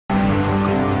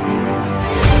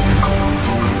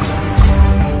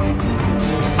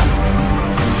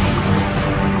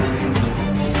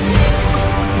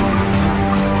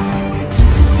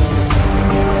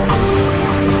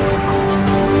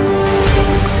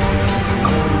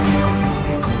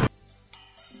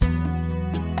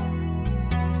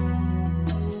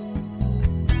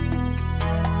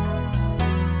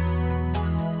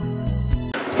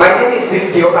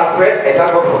friend, I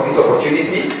thank God for this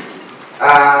opportunity.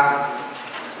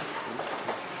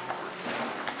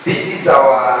 This is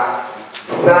our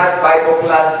third Bible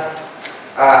class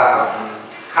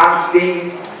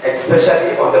handling,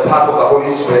 especially on the part of the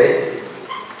Holy Spirit,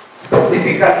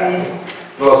 specifically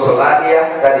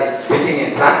glossolalia, that is speaking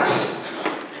in tongues.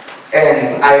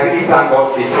 And I really thank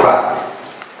God this far.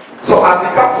 So as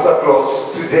we come to the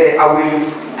close today, I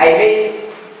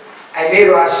may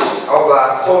rush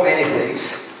over so many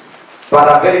things, but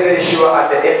I'm very, very sure at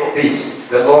the end of this,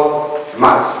 the Lord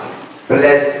must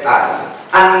bless us.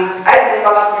 And I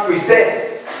remember last week we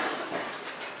said,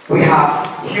 we have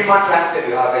human tongues and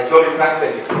we have angelic tongues,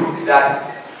 and we proved that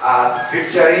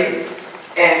scripturally.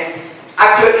 And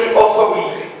actually also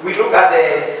we look at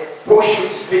the who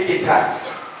should speak in tongues.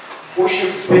 Who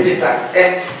should speak in tongues.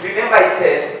 And remember I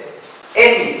said,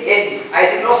 any,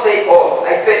 I did not say all.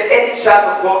 I said any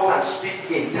child of God can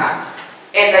speak in tongues.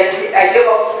 And I gave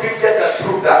out scriptures that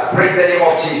prove that. Praise the name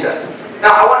of Jesus.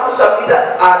 Now I want to submit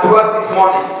that to us this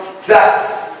morning,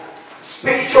 that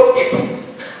spiritual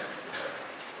gifts,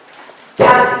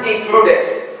 tongues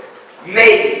included,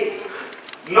 may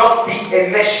not be a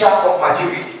measure of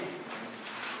maturity.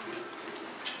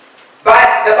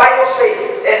 But the Bible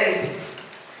says, and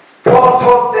Paul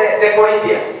told the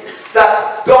Corinthians,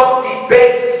 that don't be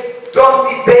babes, don't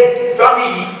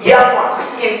be young ones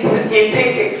in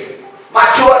thinking.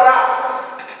 Mature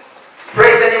up.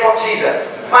 Praise the name of Jesus.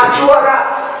 Mature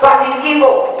up, but in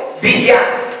evil, be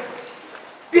young.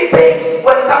 Be babes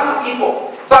when it comes to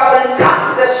evil, but when it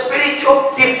comes to the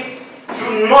spiritual gifts,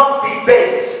 do not be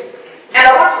babes. And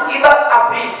I want to give us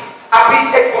a brief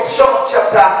exposition of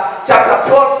chapter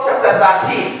 12, chapter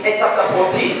 13, and chapter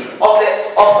 14 of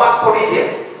 1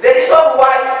 Corinthians. The reason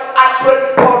why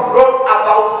actually Paul wrote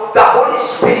about the Holy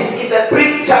Spirit in the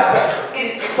 3 chapters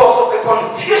is because of the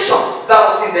confusion that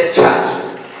was in the church.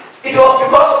 It was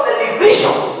because of the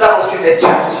division that was in the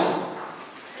church.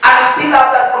 And still have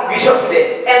that confusion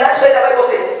today. And that's why the Bible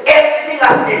says everything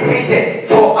has been written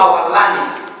for our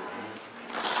learning.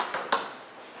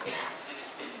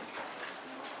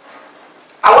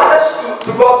 I want us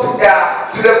to go to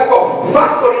the book of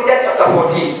 1 Corinthians chapter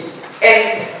 14.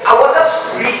 And I want us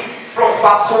to read from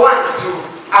verse 1 to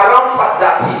around verse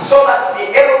 13, so that we'll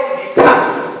be able to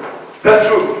determine the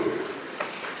truth.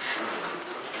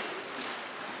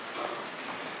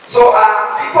 So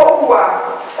people who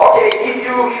are, okay, if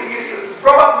you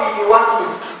probably you want to,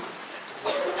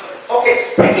 okay,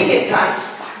 speaking in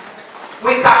tongues,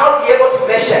 we cannot be able to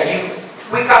measure you.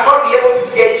 We cannot be able to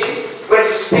gauge you when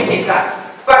you speak in tongues.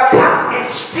 But come and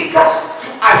speak us to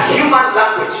a human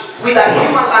language. With a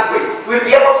human language, we'll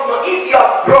be able to know if you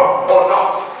are wrong or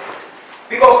not.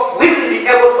 Because we will be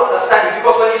able to understand you.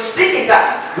 Because when you speak in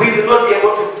tongues, we will not be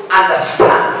able to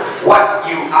understand what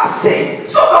you are saying.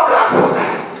 So don't run for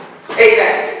that.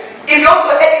 Amen. If you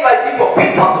want to edify people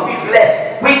to be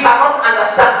blessed, we cannot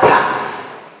understand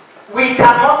tongues. We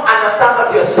cannot understand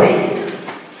what you're saying.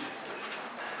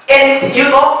 And you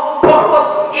know, Paul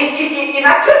was in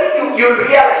actually you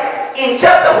realize in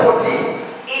chapter 14,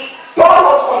 Paul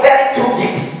was comparing 2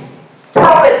 gifts,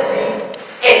 prophecy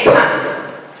and tongues.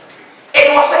 And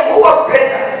he was saying who was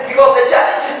greater, because the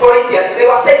church in Corinthians, they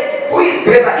were saying who is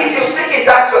greater. If you speak in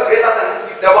tongues, you are greater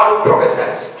than the one who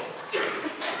prophesies.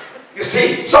 You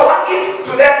see, so one gift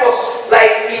to them was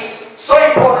like it's so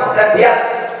important than the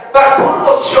other. But Paul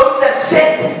was showing them,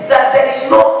 saying that there is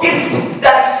no gift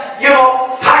that is,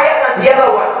 higher than the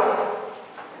other one.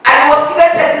 And he was even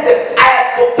telling them, I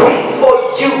advocate for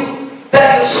you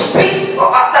that you speak, or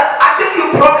that actually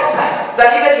you prophesy, that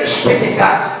even you speak in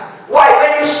tongues. Why?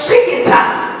 When you speak in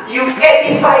tongues, you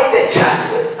edify the church.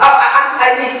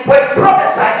 When you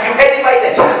prophesy, you edify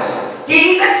the church.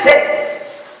 He even said,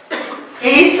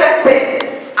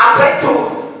 I'm trying to,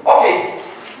 okay,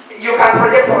 you can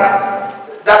project for us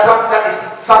that one, that is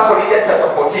 1 Corinthians chapter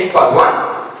 14, verse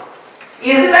 1.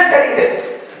 He's even telling them,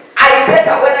 I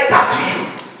better, when I come to you,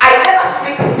 I better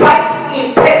speak 5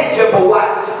 intelligible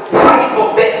words, 5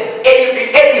 of them, and you'll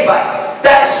be edified.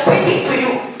 That speaking to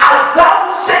you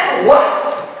 1,000 words,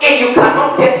 and you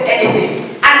cannot get anything.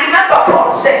 And remember,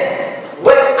 Paul said,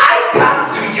 when I come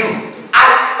to you,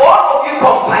 and all of you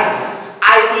combine,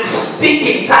 I will speak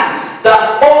in tongues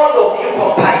that all of you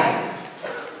combine.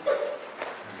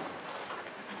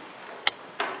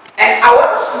 And I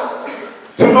want us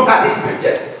to look at these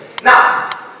scriptures. Now,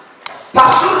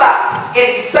 pursue love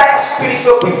and desire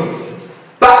spiritual gifts,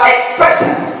 but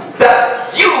expression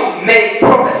that you may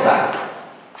prophesy.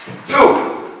 2.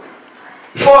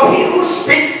 For he who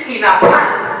speaks in a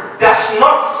tongue does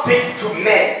not speak to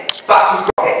men, but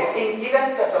to God. In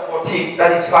even chapter 14,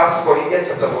 that is 1 Corinthians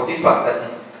chapter 14, verse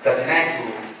 13. 39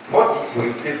 to 40, you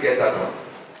will still get that one.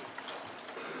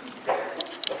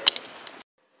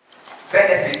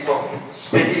 Benefits of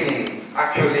speaking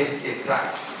actually in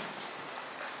tongues.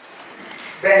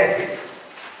 Benefits.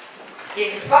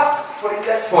 In 1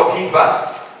 Corinthians 14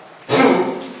 verse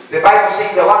 2, the Bible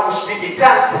says the one who speaks in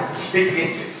tongues speaks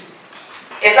mysteries.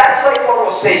 And that's why Paul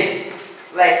was saying,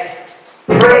 like,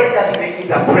 pray that you may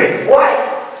interpret. Why?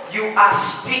 You are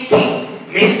speaking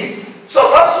mysteries.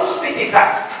 So those who speak in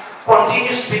tongues,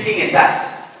 continue speaking in tongues.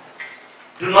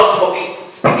 Do not forbid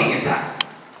speaking in tongues.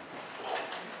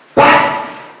 But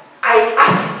I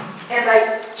ask and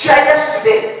I charge us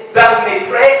today that we may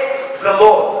pray the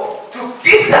Lord to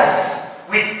gift us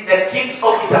with the gift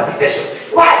of interpretation.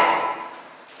 Why?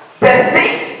 The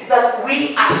things that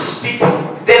we are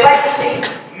speaking, the Bible says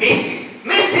mysteries.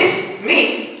 Mysteries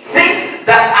means things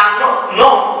that are not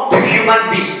known to human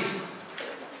beings.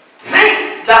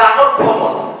 Things that are not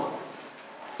common.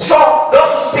 So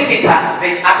those who speak in tongues,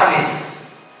 they utter mysteries.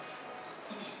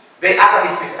 They utter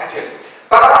mysteries actually.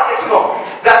 But I want you to know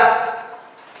that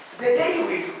the day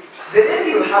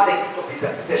you will have the gift of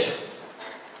interpretation,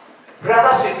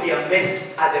 brothers will be amazed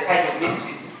at the kind of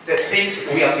mysteries, the things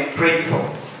we have been praying for.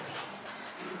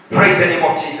 Praise the name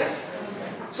of Jesus.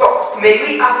 So may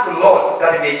we ask the Lord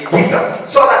that He may give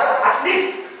us, so that at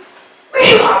least we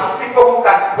should have people who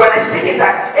can, when I speak in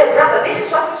tongues, hey brother, this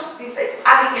is what He said,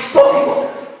 and it is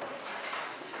possible.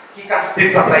 He can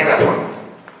still supply that one.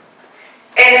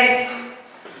 And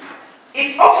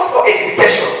it's also for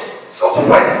edification. It's also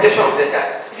for edification of the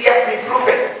church. It has been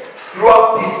proven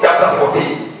throughout this chapter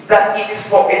 14 that it is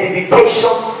for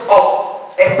edification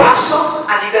of a person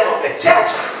and even of the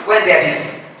church when there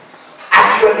is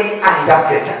actually an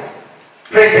interpreter.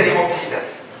 Praise the name of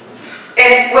Jesus.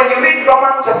 And when you read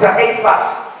Romans chapter 8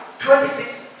 verse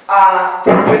 26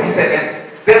 to 27,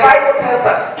 the Bible tells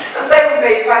us sometimes we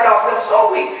may find ourselves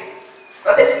so weak,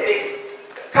 but the Spirit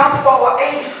comes for our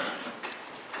aid.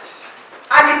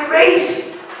 And He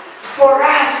prays for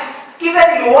us,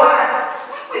 even in words,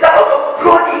 with a lot of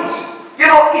groanings. You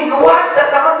know, in words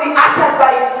that cannot be uttered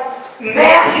by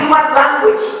mere human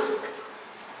language.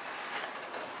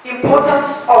 Importance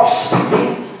of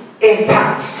speaking in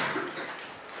tongues.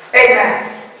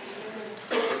 Amen.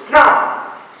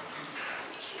 Now,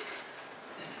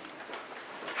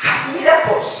 has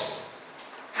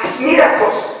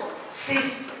miracles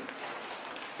ceased?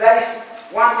 That is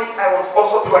one thing I want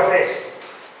also to address.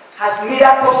 Has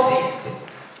miracles ceased?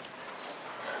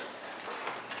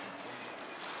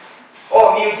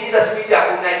 Oh, miujiza siku hizi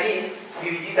hakuna.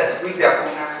 Miujiza siku hizi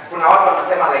hakuna. Kuna watu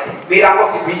wanasema like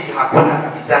miracles siku hizi hakuna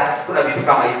kabisa. Kuna vitu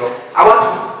kama hizo. I want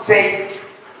to say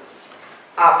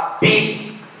a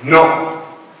big no.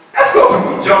 Let's go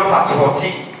to John verse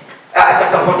 14.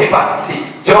 Chapter 14 verse 16.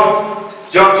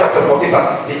 John chapter 14 verse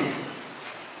 16.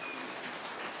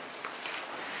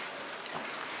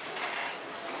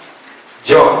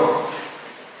 John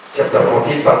chapter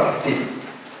 14 verse 16.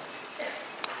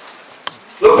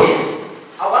 Look here.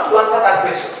 I want to answer that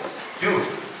question. Do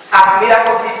as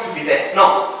miracles cease to be there?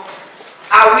 No.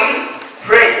 I will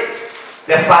pray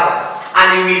the Father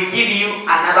and He will give you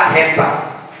another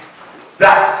helper,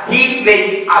 that He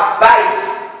may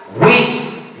abide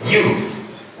with you.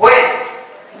 When?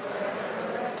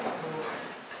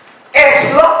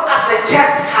 As long as the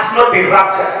church has not been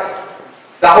raptured,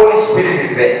 the Holy Spirit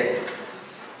is there.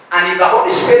 And if the Holy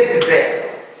Spirit is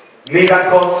there,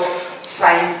 miracles,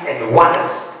 signs, and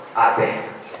wonders are there.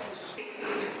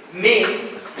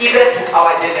 Means even to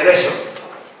our generation.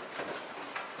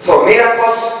 So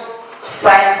miracles,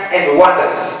 signs, and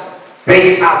wonders,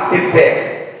 they are still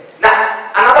there.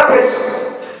 Now, another question.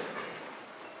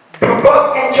 Do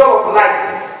both angel of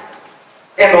light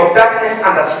and of darkness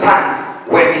understand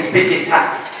when we speak in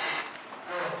tongues?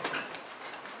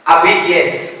 A big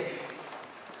yes.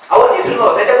 I want you to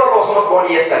know the devil was not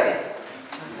born yesterday.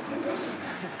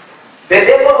 The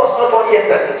devil was not born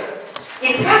yesterday.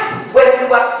 In fact, when we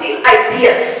were still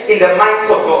ideas in the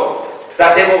minds of God,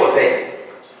 the devil was there.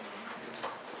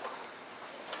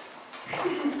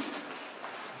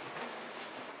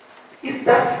 Is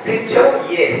that scripture?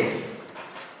 Yes.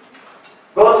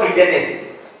 Go to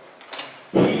Genesis.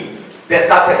 He's the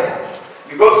serpent.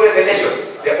 You go to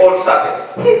Revelation, the old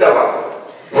serpent. He's the one.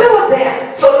 So he was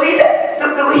there. So do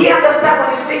he understand when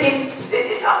he's speaking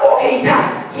in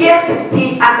tongues? Yes,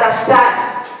 he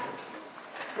understands.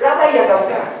 Rather, he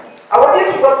understands. I want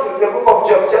you to go to the book of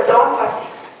Job, chapter 1, verse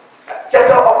 6.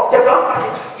 Chapter 1, verse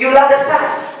 6. You'll understand.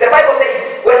 The Bible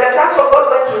says, when the sons of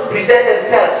God went to present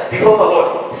themselves before the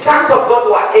Lord, sons of God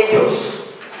were angels.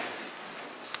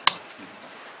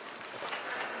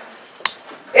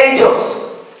 Angels.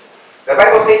 The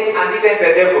Bible says, and even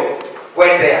the devil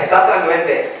went there, Satan went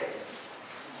there.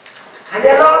 And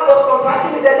the Lord was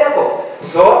conversing with the devil.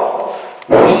 So,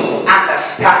 he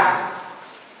understands.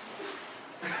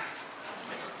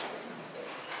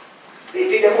 See,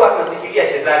 the devil has to be a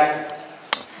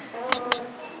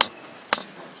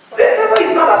the devil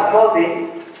is not a small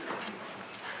thing.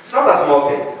 It's not a small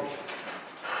thing.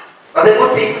 But the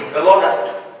good thing, the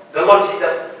Lord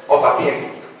Jesus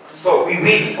overcame. So we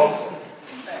win also.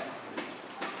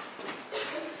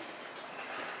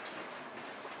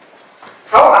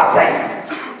 How are signs?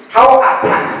 How are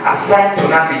tongues assigned to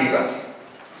non-believers?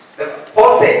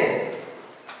 Paul said,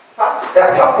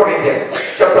 1 Corinthians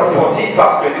chapter 14,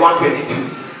 verse 21,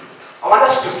 22. I want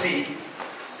us to see.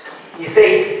 He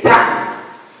says, tongue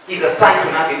is assigned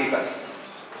to non-believers.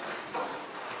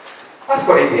 1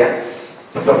 Corinthians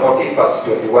chapter 14, verse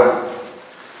 21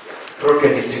 through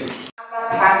 22.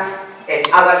 Other tongues and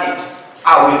other lips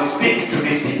I will speak to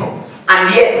these people.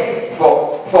 And yet,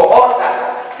 for all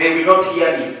that, they will not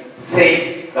hear me,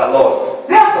 says the Lord.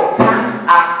 Therefore, tongues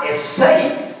are a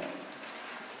sign,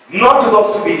 not to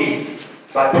those who believe,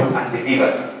 but to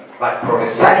unbelievers. But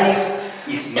prophesying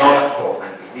is not for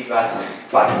unbelievers,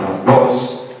 but for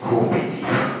those who believe.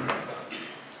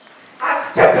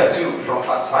 Acts chapter 2 from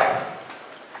verse 5.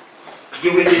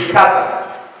 You will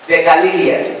discover the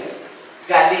Galileans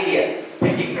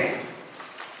speaking men.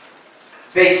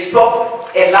 They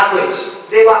spoke a language.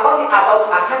 They were only about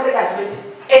 120,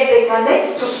 and they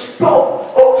managed to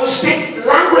speak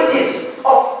languages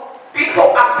of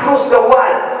people across the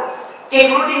world,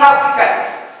 including Africans.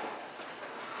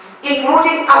 And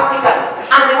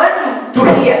they went to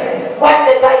hear what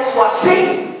the guys were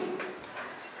saying.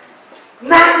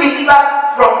 Non-believers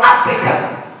from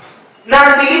Africa.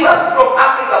 Non-believers from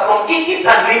Africa, from Egypt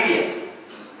and Libya.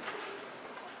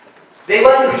 They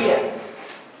want to hear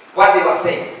what they were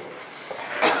saying.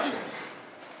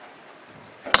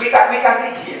 We can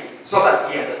read here so that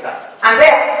we understand. And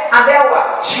there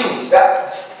were Jews,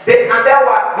 and there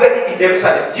were dwelling in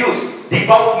Jerusalem, Jews,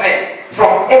 devout men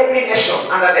from every nation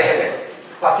under the heaven.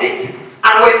 Verse 6.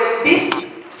 And when this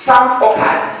sound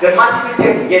occurred, the multitude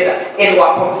came together and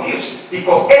were confused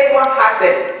because everyone had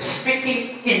them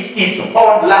speaking in his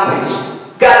own language.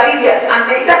 Galilean, and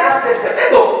they even asked themselves,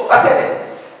 verse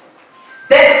 7.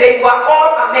 Then they were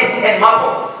all amazed and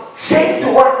marveled, saying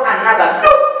to one another,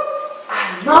 look,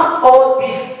 are not all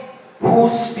these who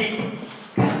speak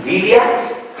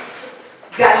Galileans?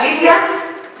 Galileans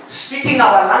speaking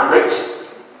our language?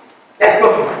 Let's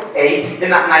go to 8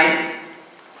 and 9.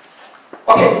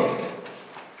 Okay.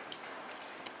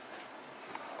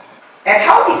 And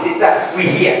how is it that we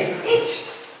hear each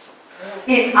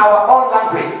in our own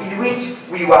language in which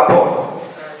we were born?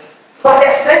 But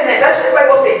the strange men, that's what the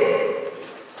Bible says.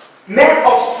 Men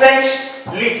of strange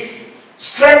lips,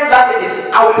 strange languages,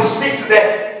 I will speak to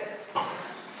them.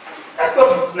 Let's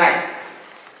go to 9.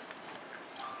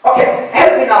 Okay,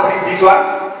 help me now read this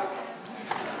one.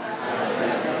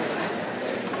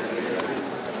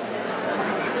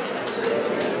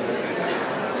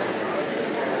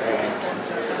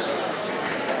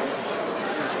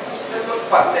 Let's go to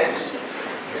verse 10.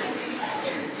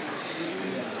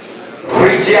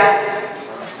 Phrygia,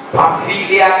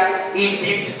 Pamphylia,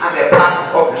 Egypt, and the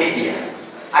parts of Libya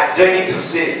are joining to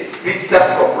see visitors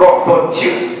from Rome, both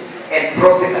Jews and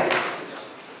proselytes.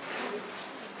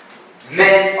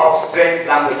 Men of strange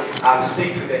languages, I will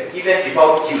speak to them, even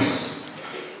devout Jews.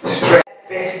 Strange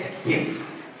best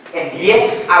gifts, and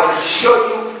yet I will show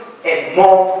you a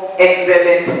more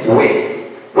excellent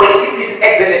way. What is this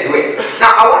excellent way?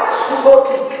 Now I want us to go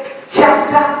to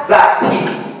chapter 13.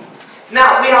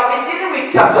 Now we have been dealing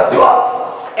with chapter 12.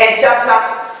 And chapter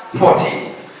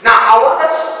 14. Now I want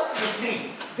us to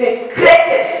see the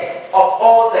greatest of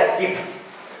all the gifts.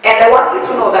 And I want you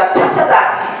to know that chapter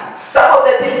 13, some of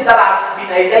the things that have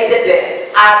been highlighted there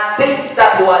are things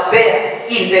that were there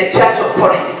in the church of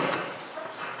Corinth.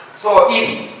 So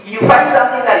if you find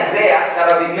something that is there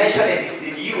that have been mentioned and is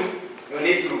in you, you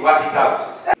need to work it out.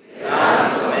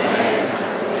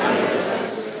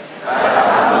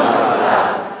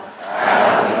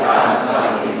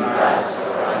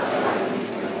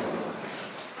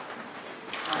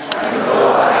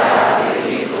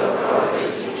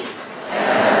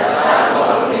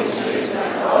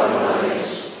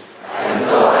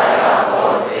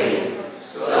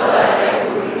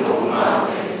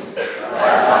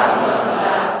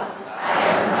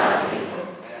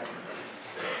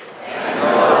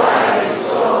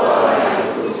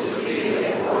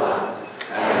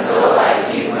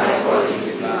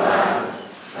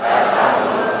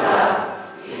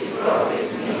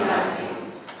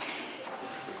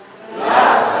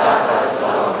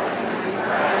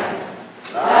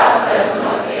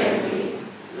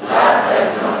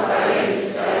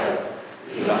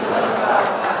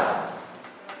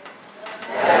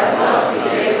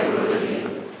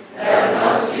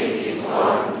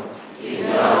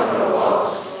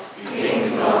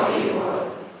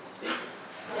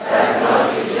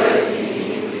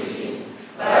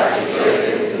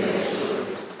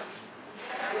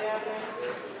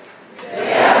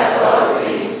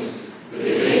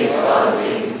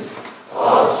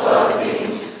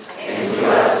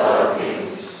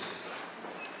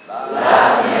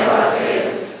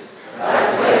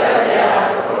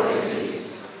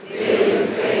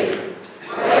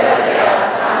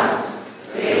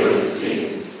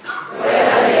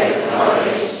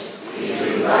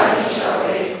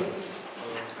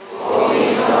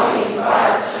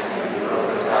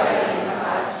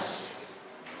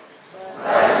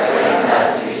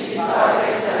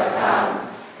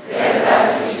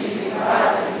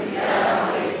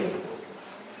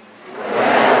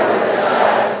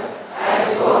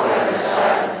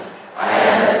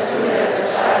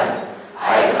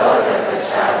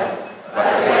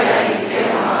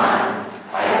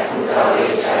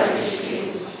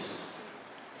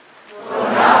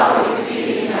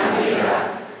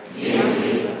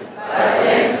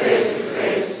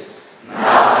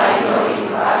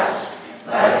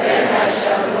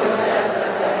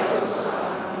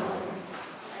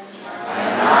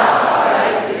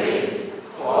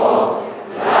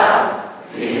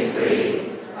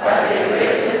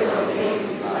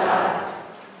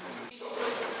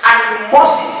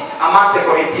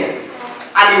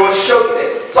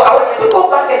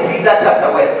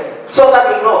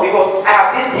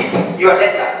 you are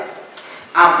lesser,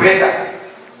 I'm greater.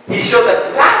 He showed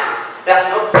that love does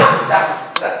not bow down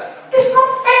itself. It's not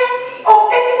envy of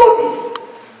anybody.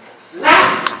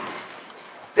 Love,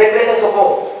 the greatest of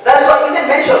all. That's why you even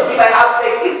mentioned, if I have a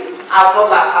gift, I'm not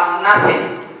like, I'm nothing.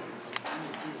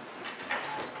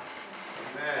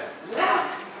 Amen. Love.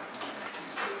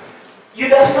 You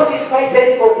does not despise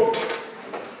anybody.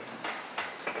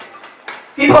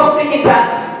 People speak in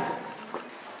tongues.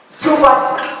 2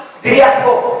 verse 3 and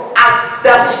 4. As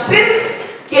the Spirit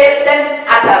gave them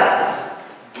utterance.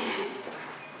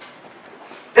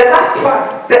 The last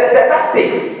verse, the last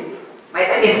thing, my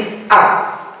name is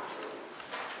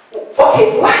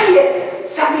okay, why yet?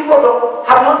 Some people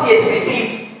have not yet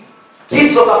received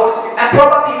gifts of the Holy Spirit and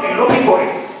probably be looking for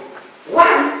it.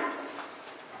 One,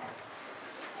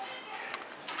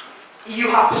 you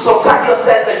have to subtract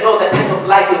yourself and know the kind of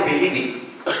life you'll be living.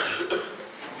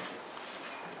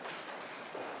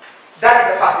 That is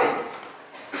the first thing.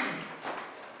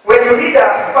 When you read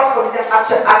the 1 Corinthians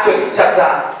actually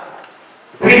chapter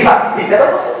 3 verse 16, the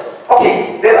Bible says,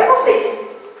 okay, the Bible says,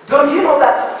 don't you know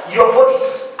that your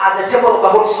bodies are the temple of the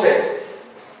Holy Spirit?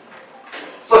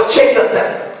 So check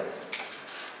yourself.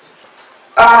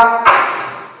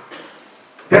 Acts,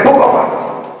 the book of Acts,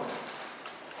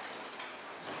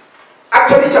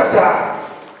 actually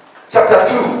chapter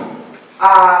 2,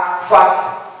 verse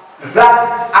that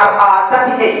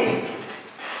 38.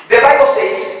 The Bible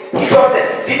says,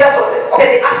 Peter told them, okay,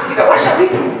 they asked Peter, what shall we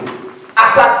do?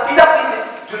 After Peter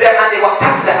listened to them and they were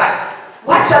cut to the heart,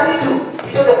 what shall we do?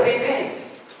 He told them, repent.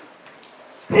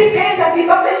 Repent and be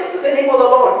baptized into the name of the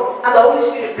Lord, and the Holy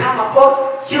Spirit come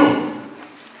upon you.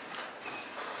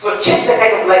 So check the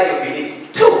kind of life you're living.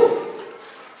 2,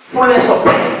 fullness of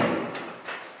pain.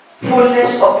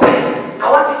 Fullness of pain.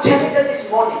 I want to tell you that this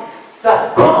morning,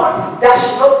 that God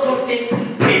does not do things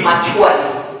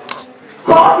prematurely.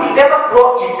 God will never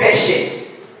grow impatient.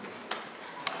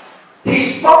 He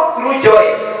spoke through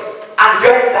Joel, and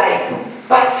Joel died.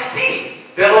 But still,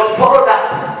 the Lord followed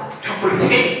up to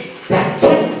fulfill the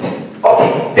gift,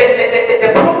 okay,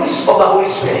 the promise of the Holy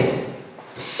Spirit.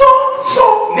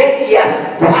 So many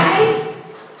years. Why?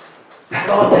 The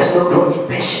Lord does not grow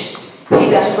impatient.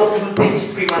 He does not do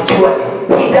things prematurely.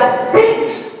 He does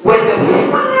things when the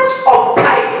fullness of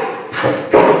time has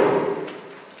come.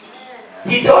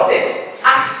 He told them,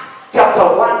 Acts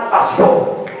chapter 1 verse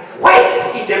 4. Wait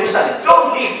in Jerusalem.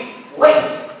 Don't leave.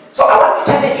 Wait. So I want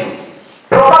to challenge you.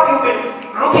 Probably you've been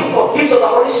looking for gifts of the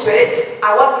Holy Spirit.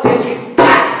 I want to tell you,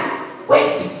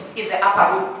 wait in the upper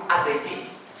room as they did.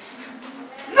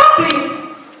 Not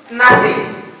doing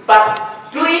nothing, but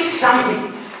doing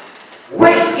something.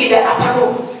 Wait in the upper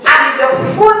room, and the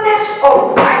fullness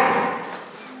of time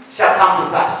shall come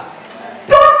to pass.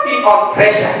 Don't be on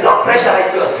pressure. Don't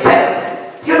pressurize yourself.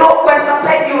 You know, when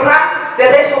sometimes you run the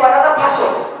race of another person,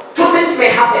 2 things may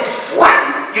happen.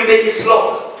 1, you may be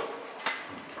slow.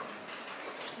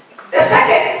 The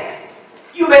second,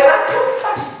 you may run too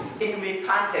fast and you may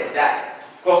pant and die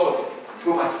because of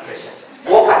too much pressure.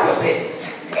 Walk at your pace.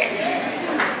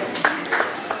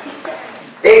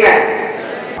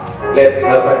 Amen. Let's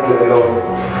help unto the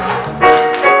Lord.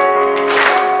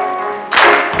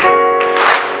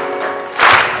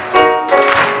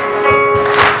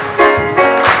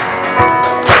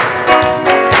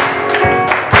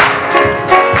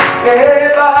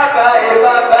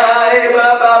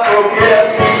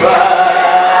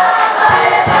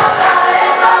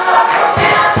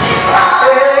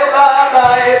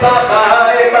 Baba,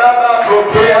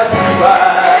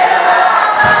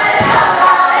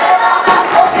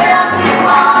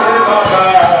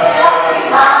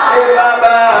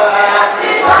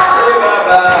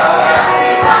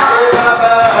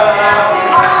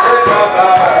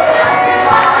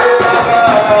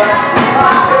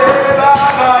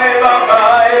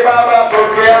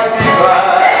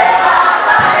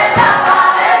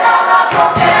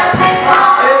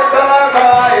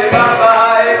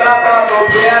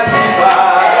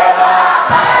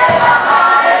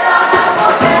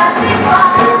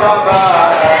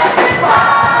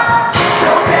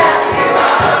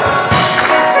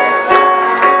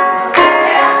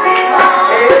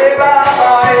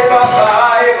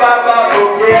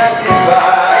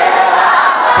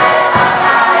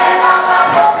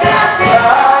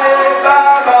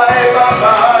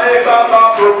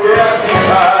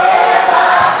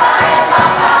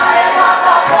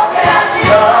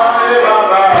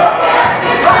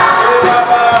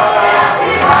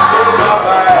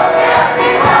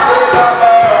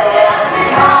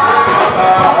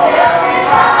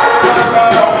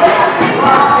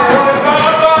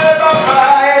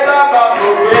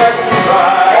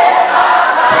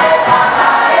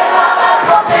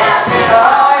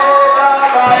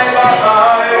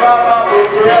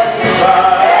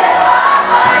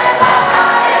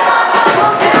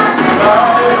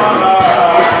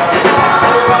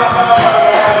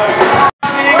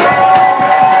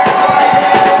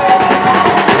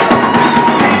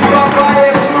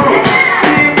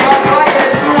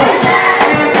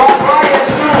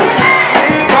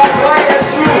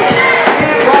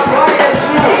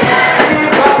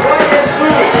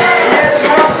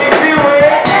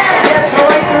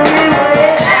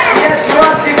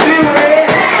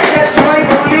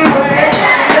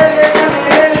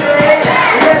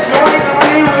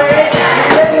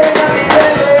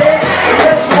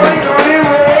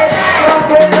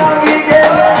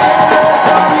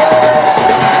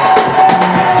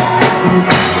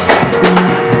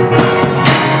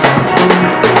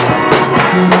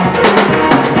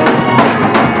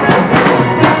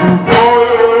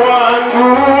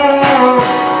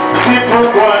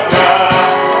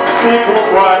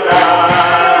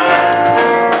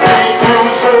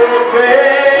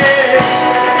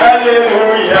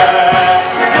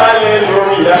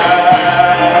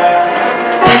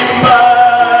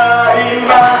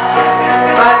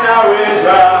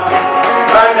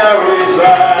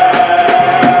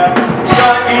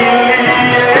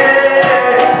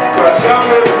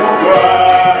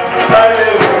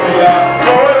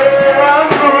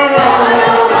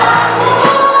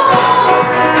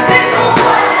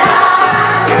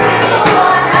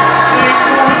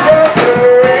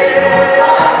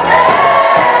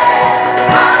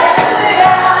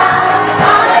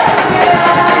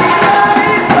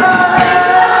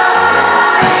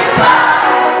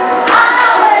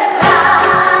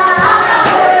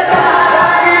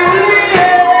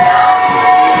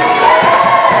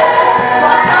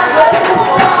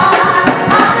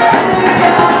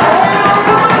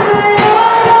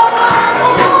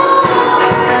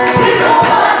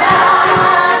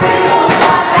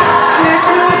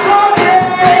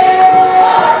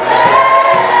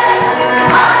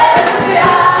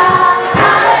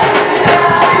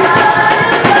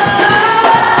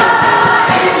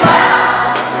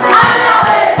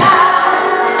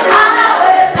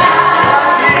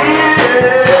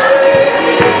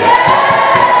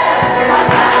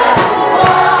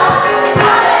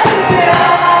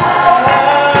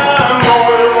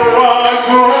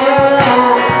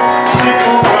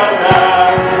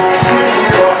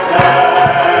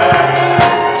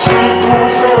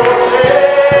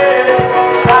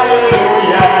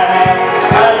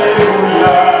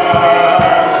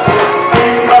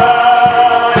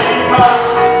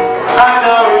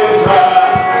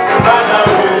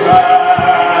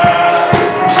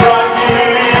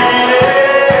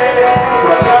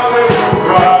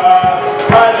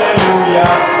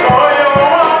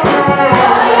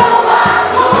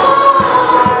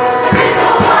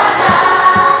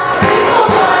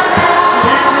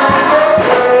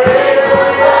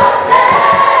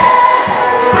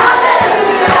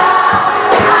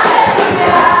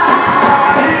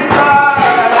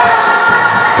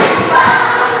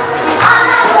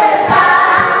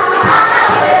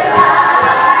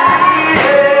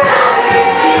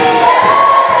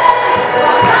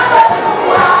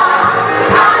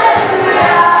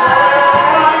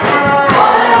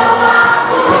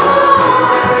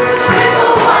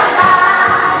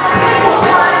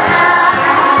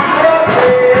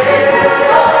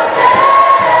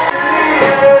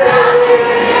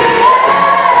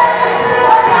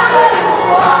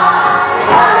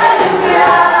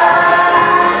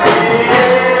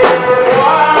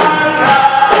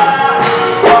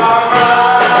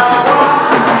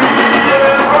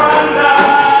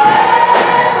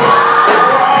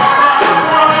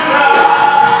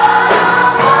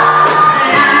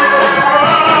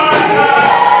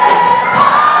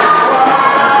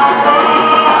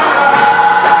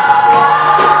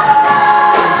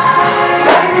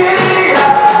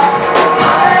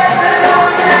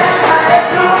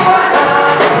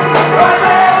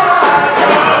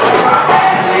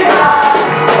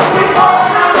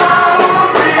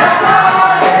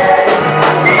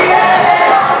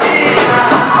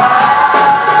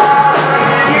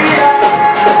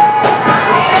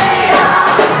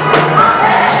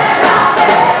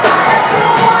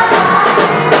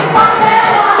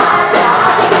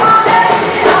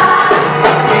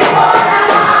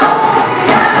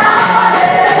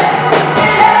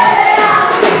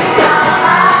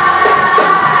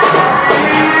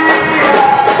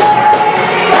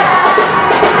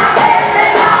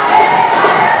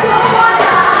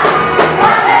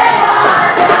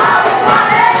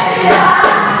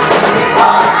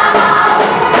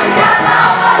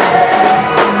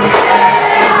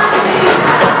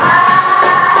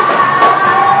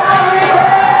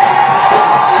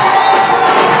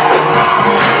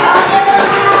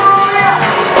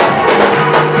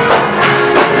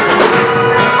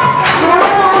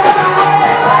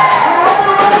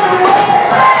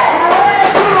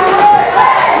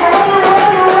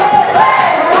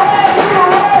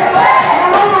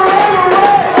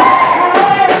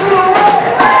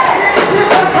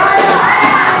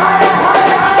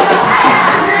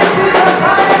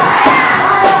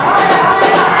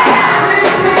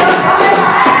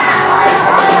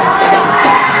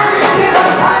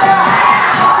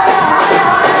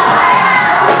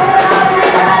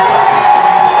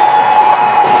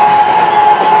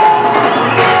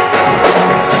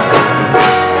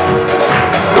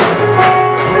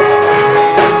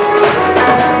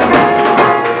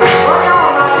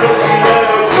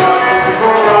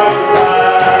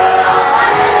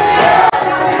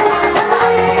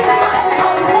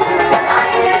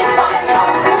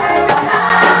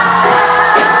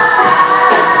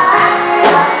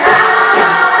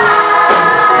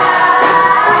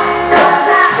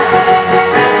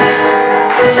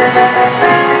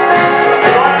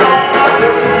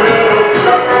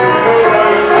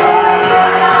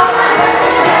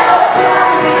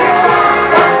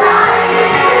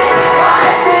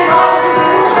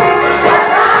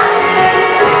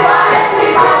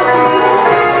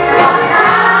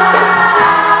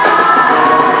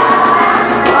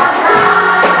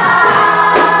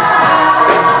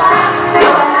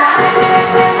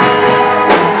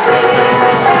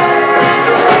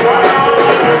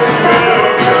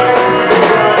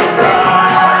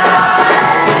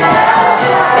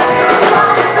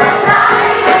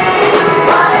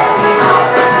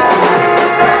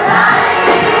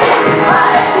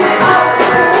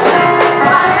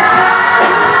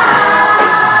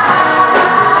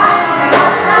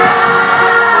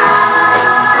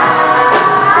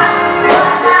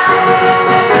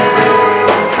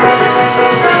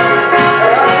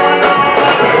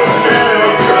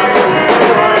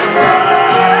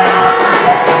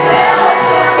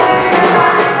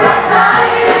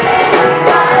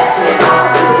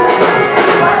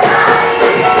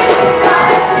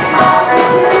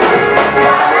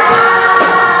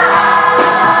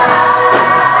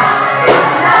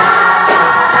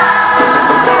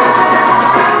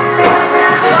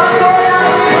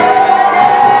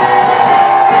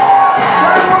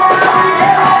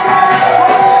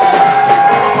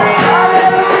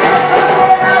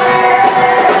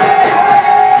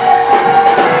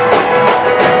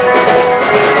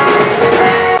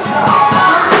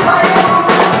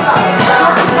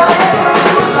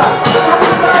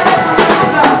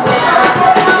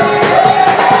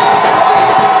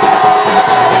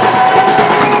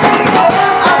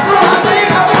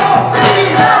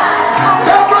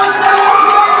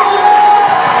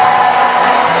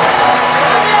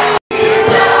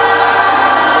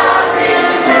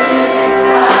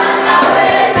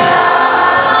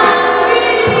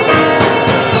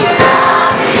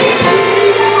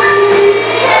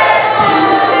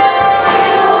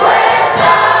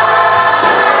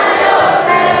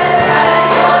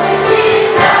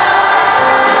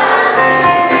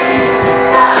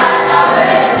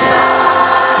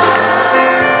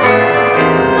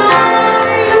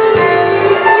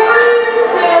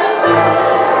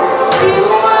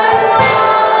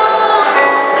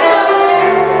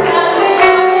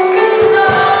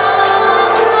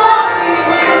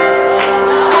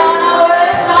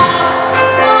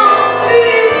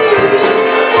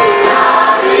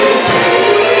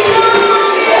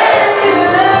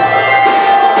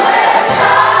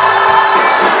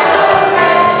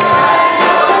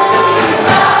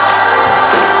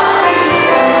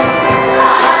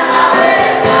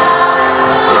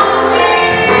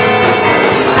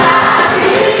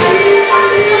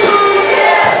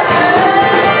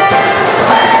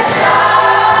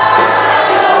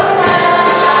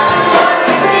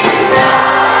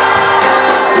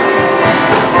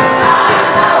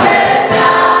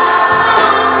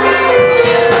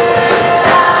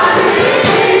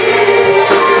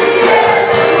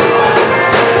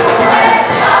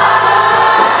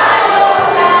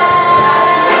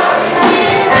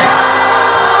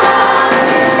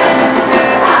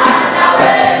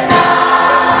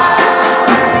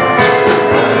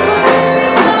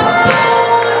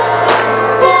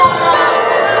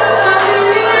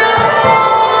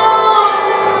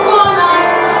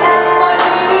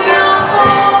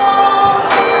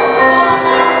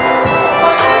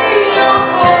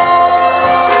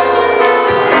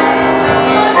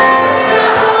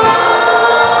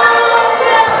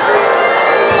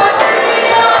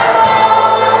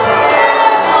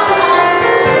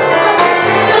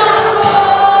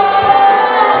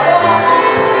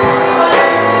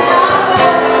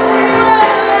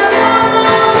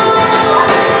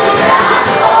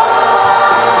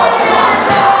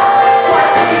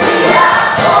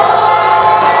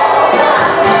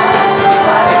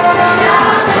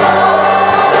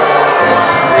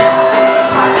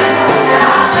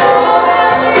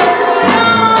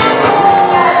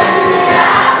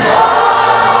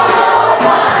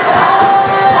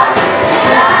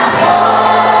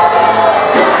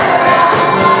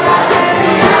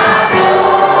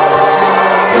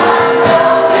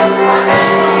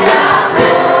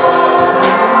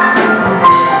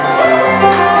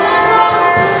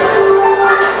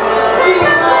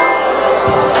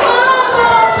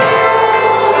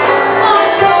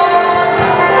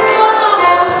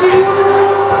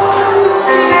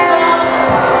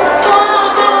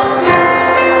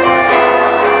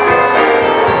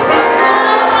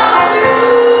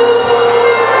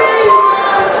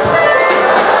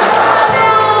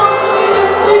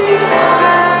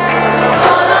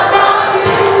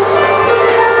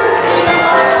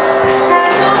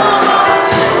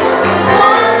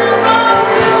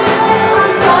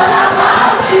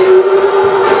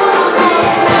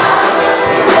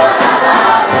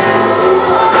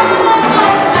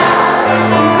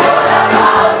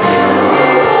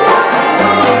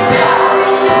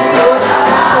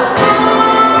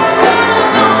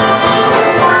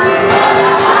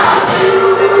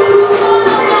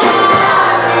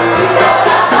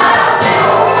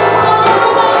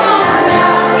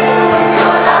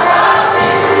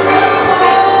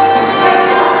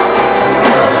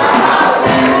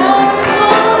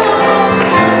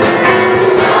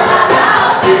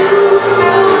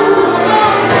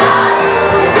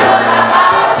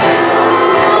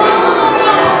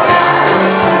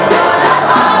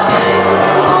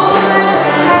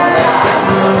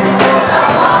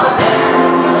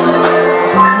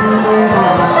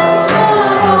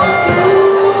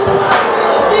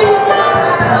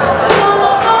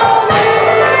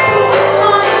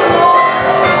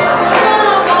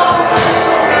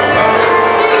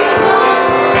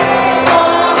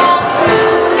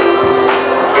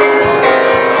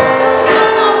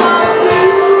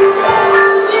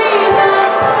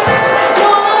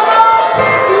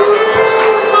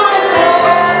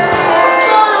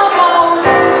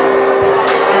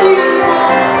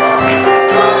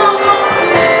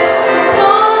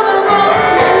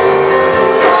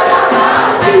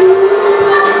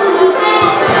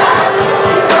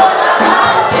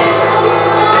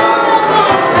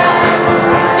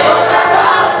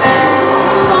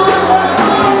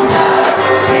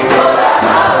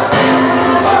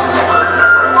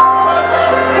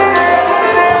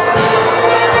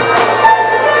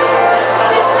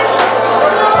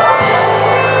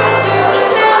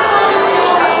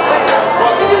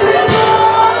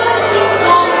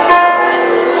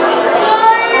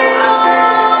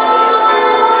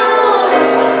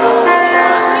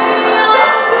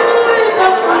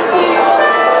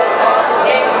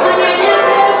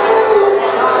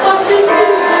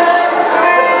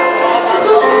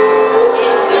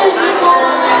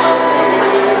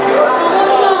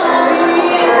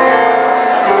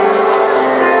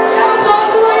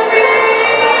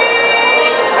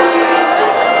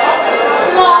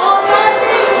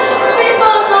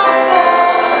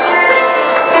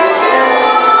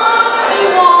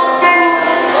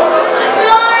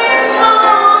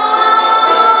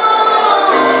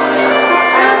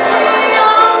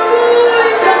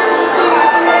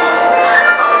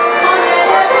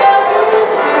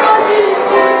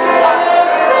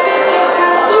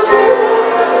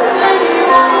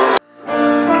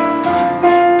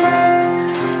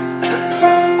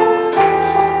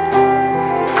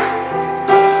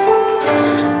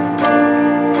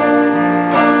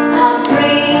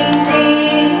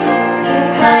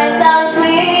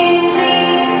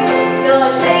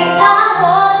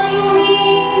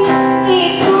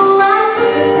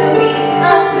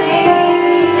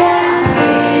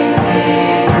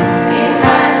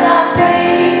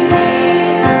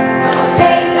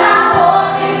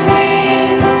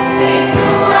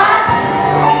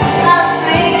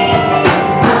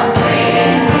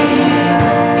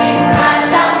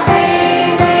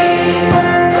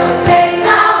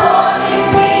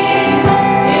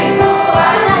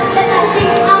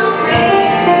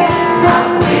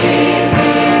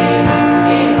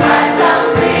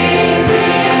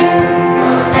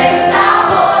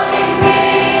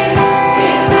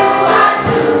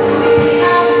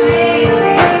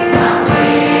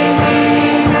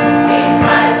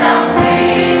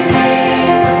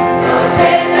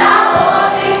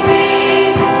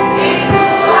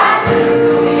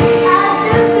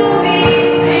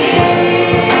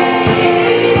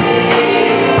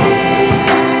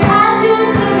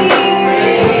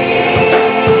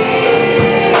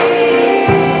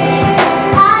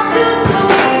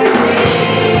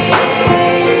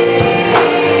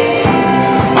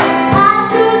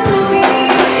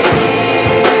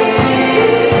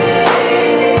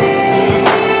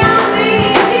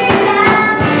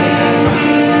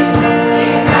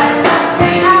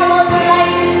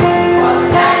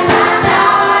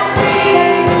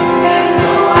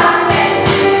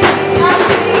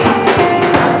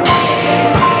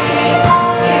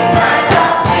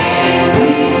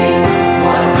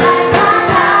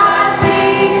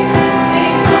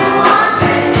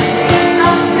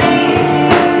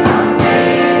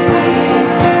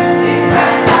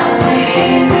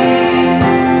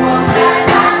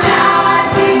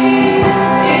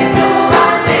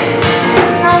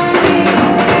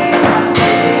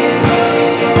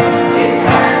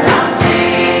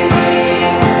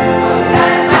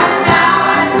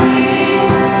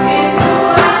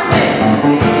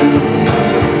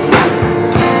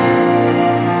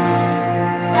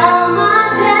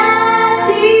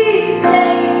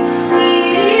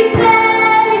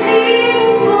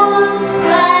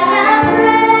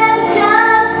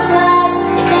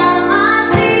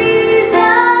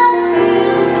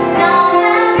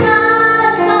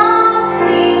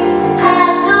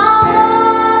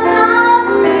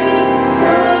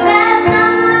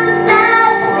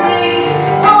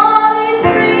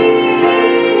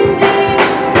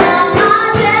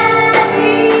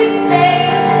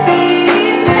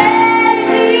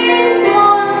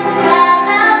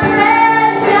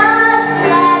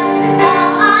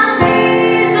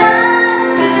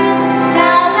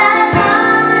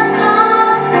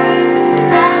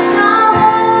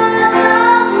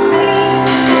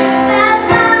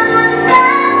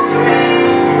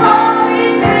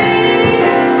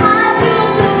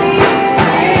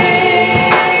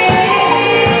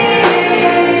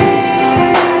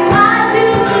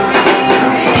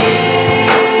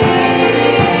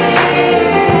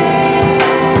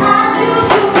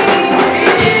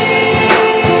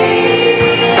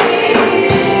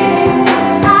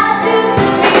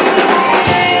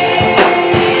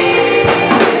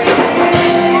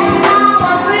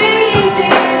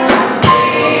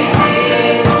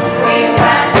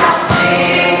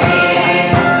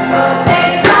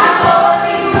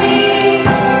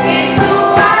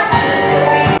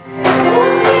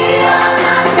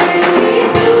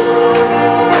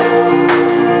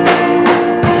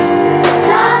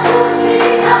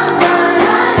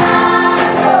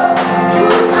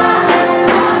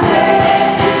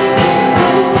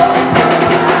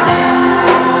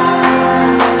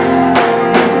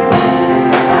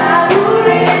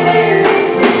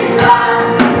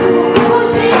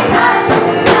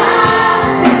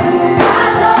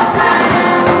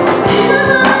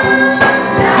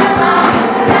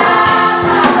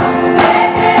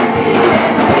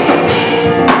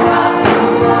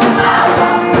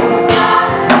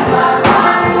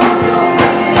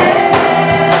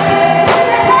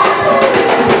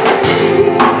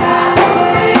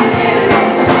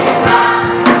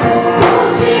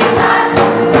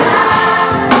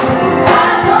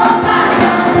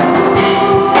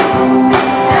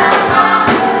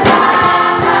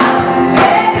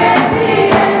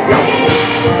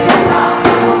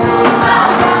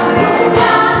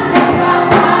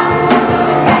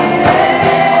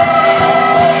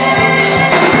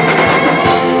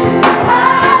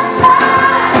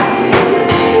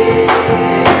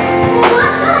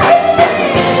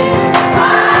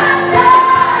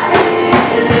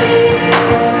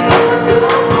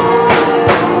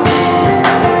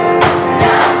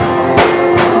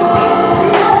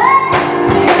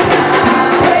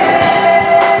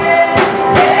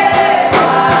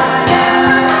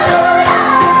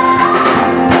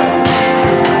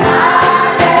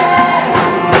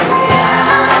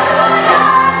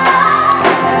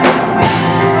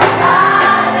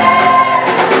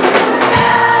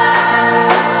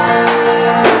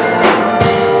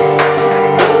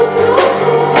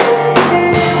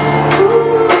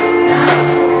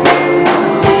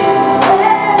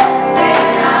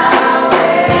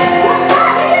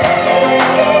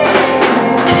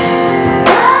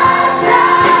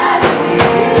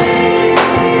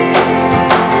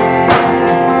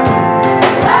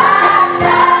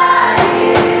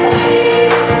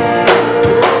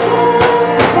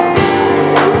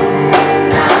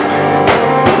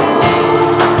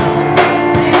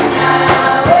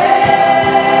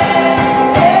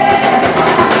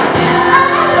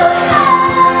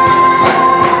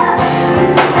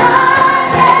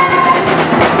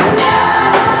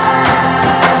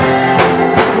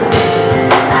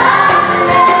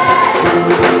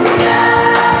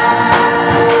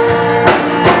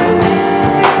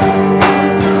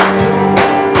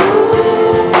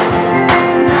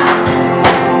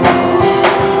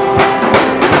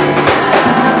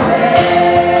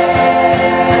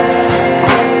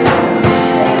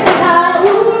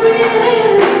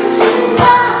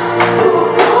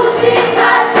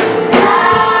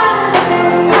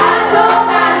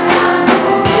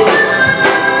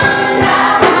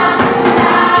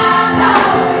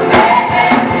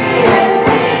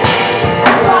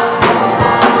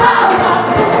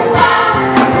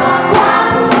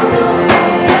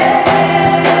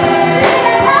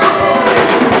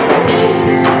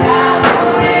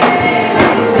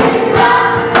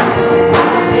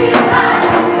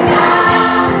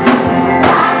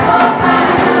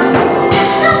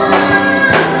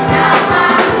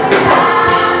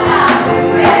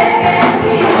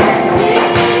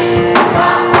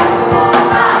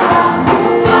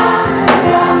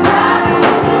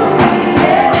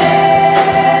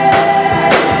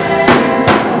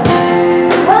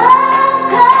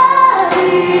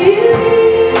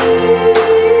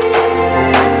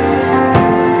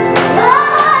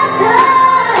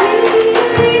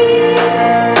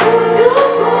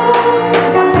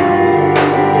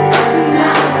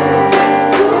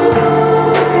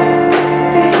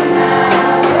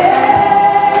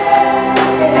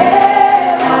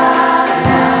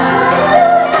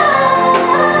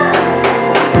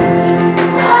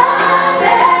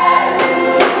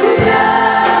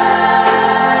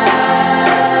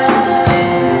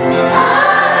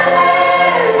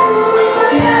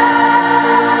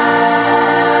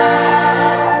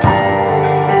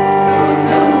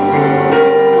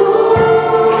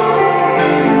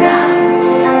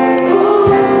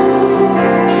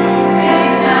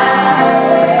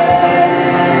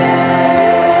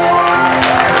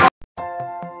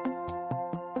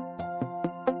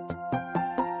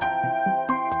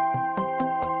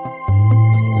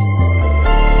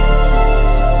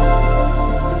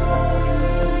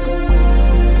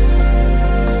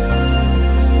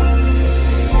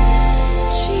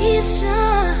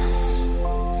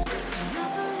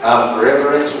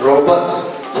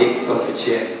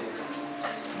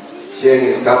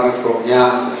 president is coming from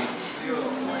Nyanza.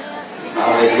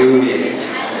 Hallelujah.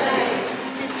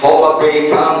 Homa Bay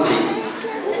County,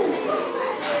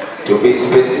 to be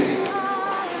specific.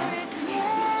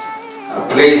 A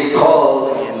place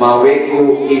called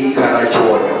Maweko in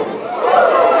Karachuono.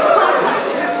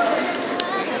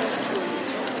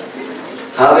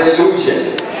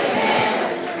 Hallelujah.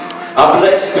 I'm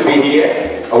blessed to be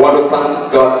here. I want to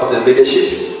thank God for the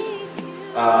leadership,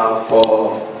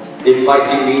 for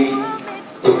inviting me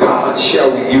to come and share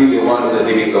with you the one of the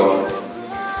living God.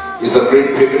 It's a great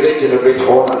privilege and a great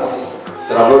honor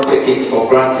that I'm not taking for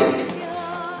granted.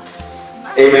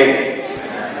 Amen.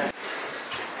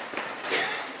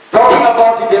 Talking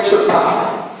about redemption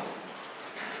power.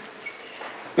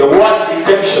 The word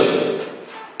redemption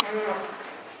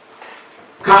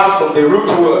comes from the root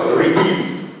word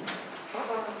redeem.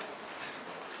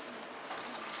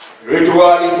 The root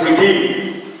word is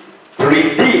redeem. To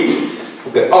redeem,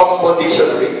 the Oxford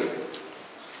Dictionary,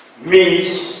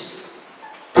 means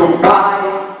to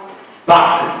buy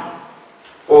back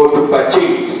or to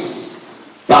purchase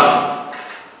back.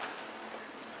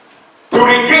 To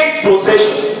regain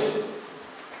possession.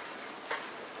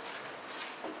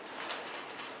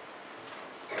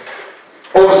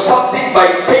 Of something by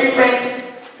payment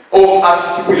of a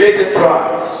stipulated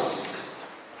price.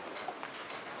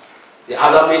 The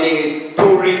other meaning is to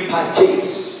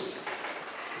repurchase.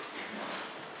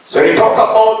 So we talk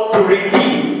about to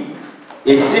redeem,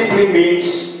 it simply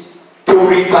means to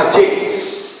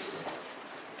repurchase,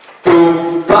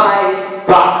 to buy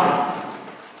back,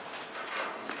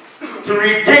 to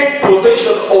regain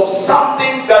possession of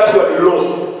something that you had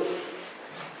lost.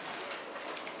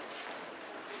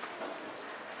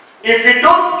 If you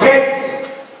don't get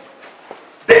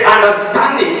the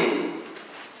understanding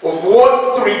of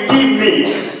what to redeem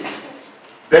means,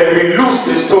 then we lose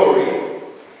the story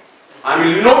and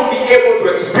will not be able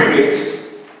to experience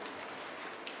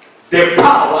the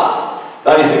power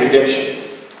that is in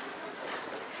redemption.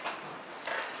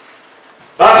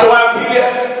 That's why I'm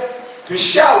here to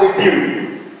share with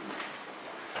you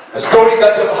a story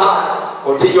that you've had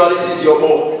continually since you're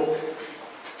born.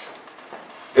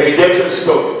 The redemption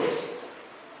story.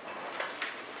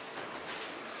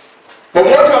 From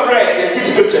what you have read in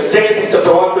this scripture, Genesis chapter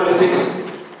 1:26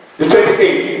 to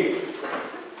 28,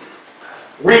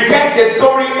 we get the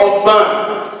story of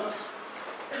man.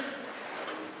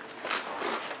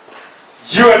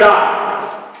 You and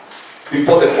I,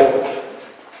 before the fall.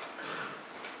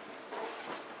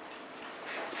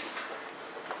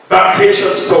 That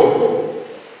creation story.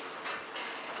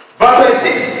 Verse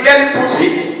 26 clearly puts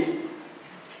it.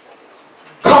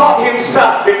 God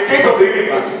himself, the creator of the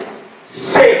universe,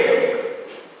 said,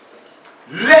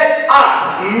 let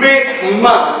us make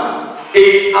man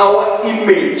in our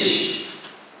image,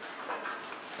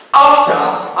 after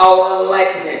our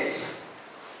likeness,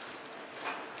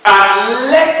 and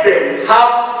let them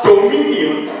have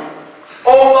dominion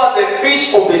over the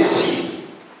fish of the sea,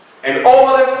 and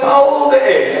over the fowl of the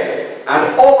air,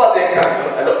 and over the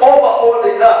cattle, and over all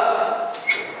the earth.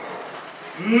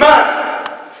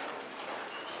 Man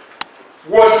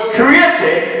was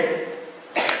created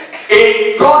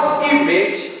in God's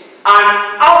image and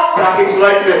after his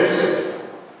likeness.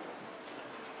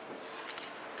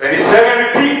 27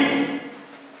 repeats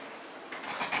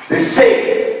the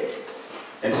same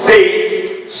and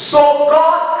says, so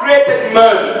God created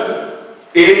man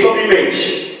in his own image.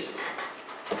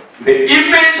 The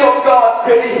image of God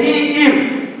created he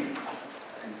him.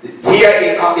 Here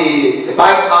in the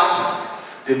Bible asks,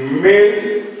 the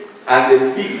male and the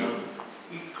female,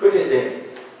 he created them.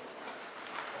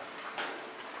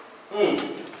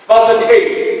 Verse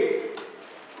 38.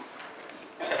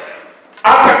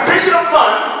 After creation of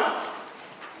man,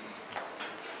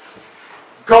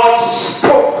 God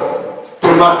spoke to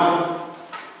man.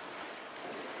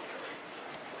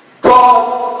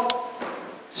 God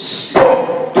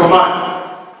spoke to man.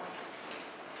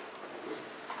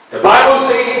 The Bible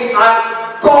says,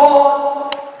 and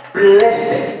God blessed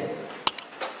them.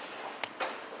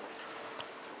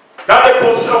 That's the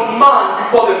position of man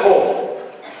before the fall.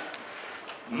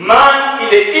 Man in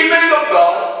the image of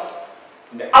God,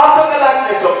 in the after the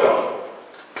likeness of God.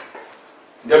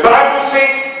 The Bible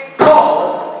says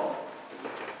God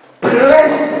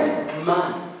blessed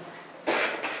man.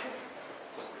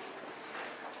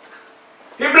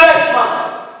 He blessed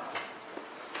man.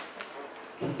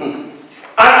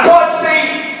 And God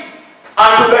said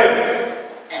unto them,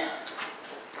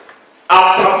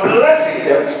 after blessing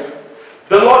them,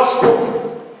 the Lord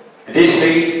spoke. And he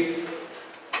said,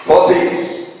 4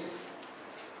 things.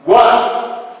 1,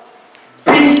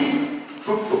 be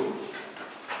fruitful.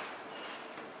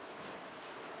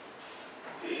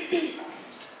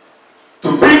 To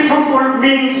be fruitful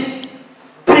means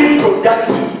being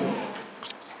productive.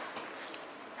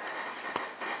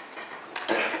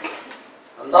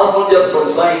 And that's not just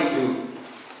confined to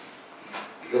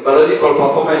the biological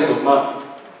performance of man.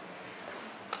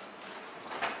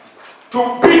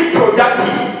 To be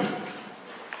productive,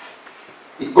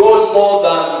 it goes more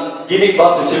than giving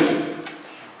birth to children.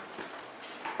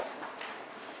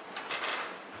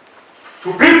 To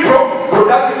be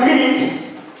productive means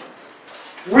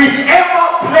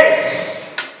whichever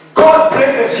place God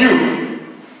places you,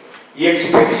 He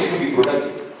expects you to be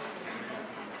productive.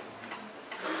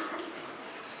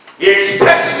 He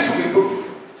expects you to be fruitful.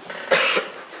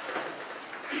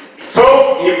 So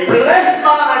He blessed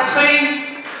man and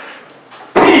saying,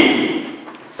 be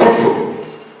fruitful.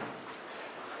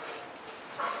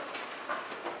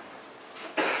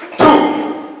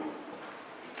 2,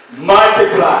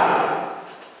 multiply.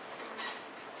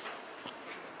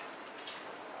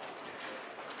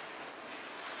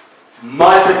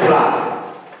 Multiply.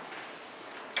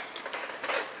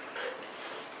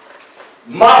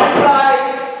 Multiply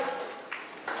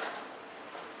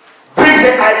brings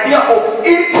the idea of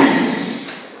increase.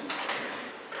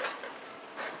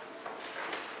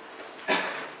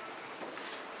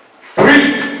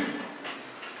 Three,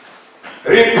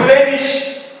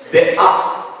 replenish the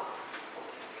earth.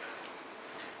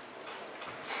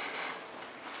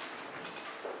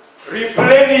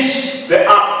 Replenish the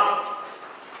earth.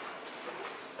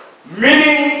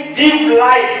 Meaning, give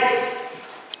life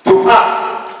to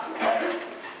her.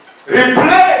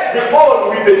 Replace the old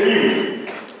with the new.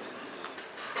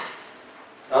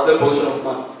 That's the position of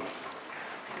man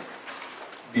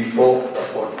before the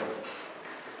fall.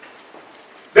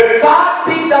 The third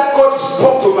thing that God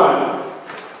spoke to man,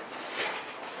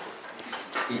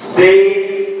 He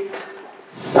said,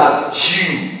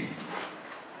 subdue.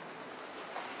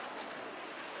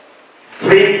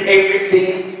 Bring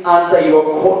everything under your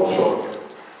control.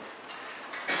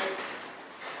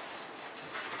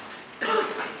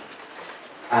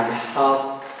 And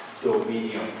have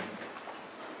dominion.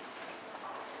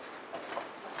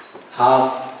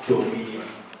 Have dominion.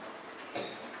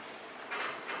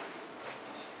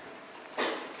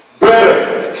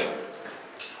 Brethren,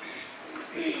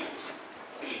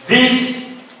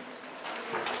 these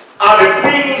are the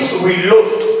things we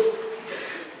lose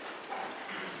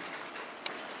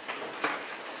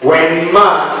when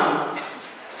man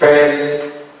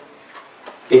fell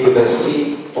into the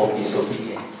sin of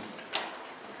disobedience.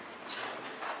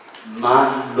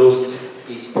 Man lost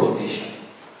his position.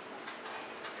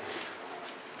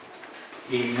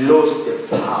 He lost the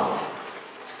power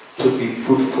to be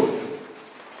fruitful.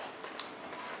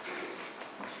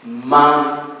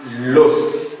 Man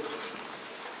lost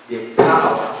the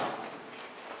power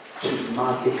to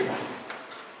multiply.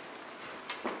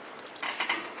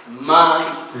 Man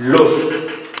lost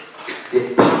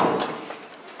the power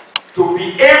to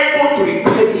be able to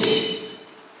replenish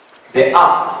the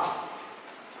earth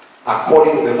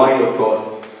according to the mind of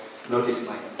God, not his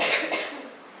mind.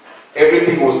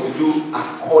 Everything was to do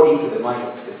according to the mind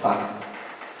of the Father,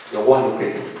 the one who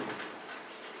created.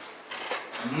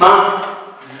 Man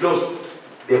lost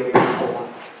the power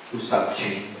to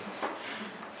subdue.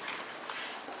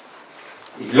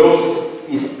 He lost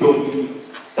his dominion.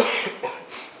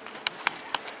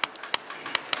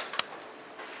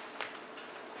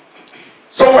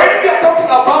 So when we are talking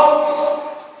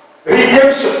about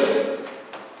redemption,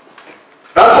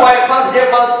 that's why I first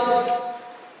gave us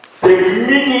the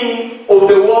meaning of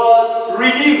the word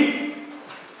redeem.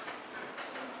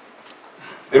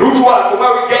 The root word from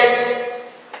where we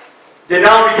get the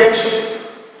noun redemption.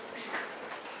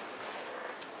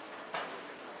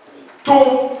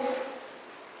 To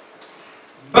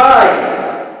buy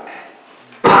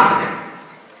back,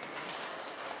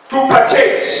 to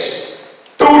purchase,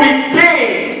 to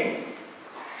regain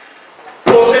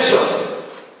possession.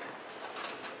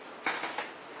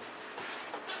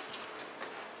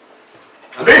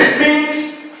 And this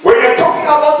means when you're talking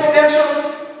about redemption,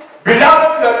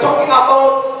 beloved, we are talking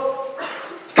about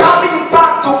coming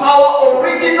back to our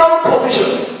original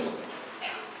position.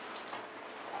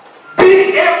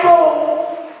 Being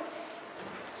able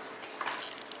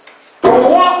to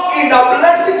walk in the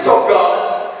blessings of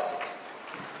God.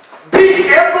 Being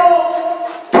able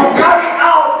to carry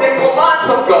out the commands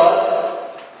of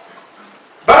God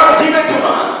that was given to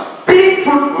man. Being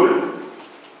fruitful.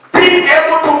 Being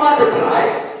able to multiply.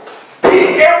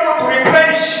 Being able to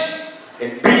replenish.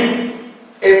 And being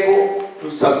able to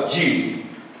subdue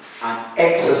and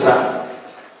exercise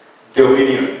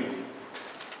dominion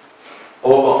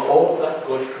over all that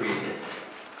God created.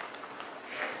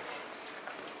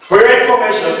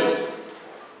 mentioned.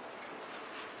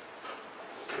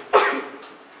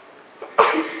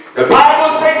 The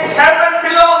Bible says heaven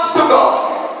belongs to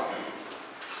God,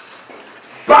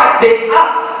 but the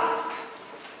earth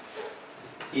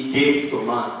He gave to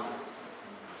man.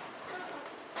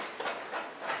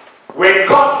 When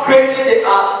God created the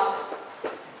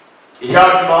earth, He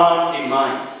had man in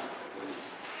mind.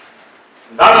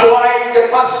 That's why the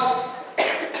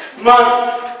first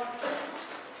man,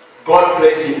 God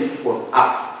placed him on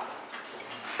earth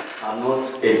and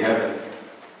not in heaven.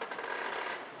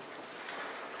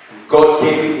 God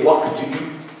gave him work to do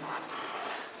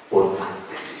on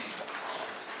earth.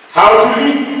 How to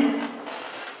live.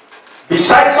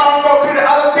 Beside man, God created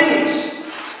other things.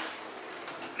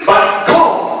 But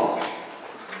God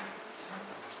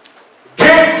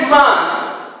gave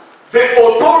man the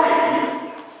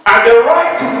authority and the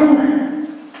right to rule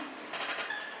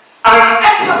and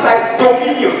exercise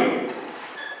dominion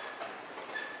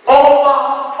over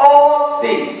all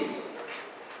things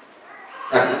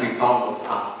that can be found on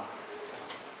earth.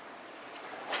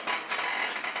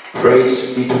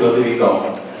 Praise be to the living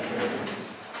God.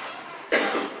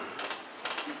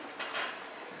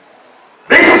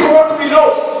 This is what we know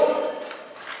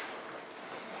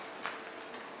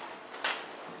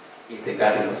in the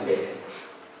Garden of Eden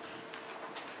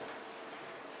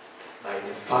by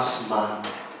the first man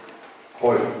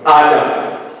called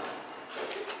Adam.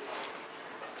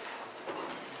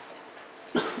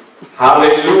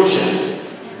 Hallelujah.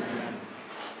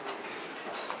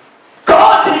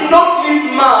 God did not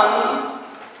leave man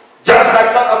just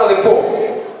like that after the fall.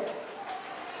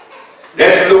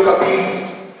 Let's look a bit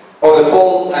of the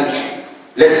fall and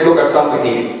let's look at something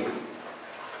here.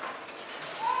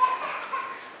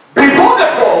 Before the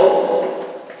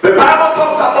fall, the Bible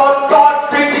talks about God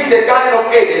creating the Garden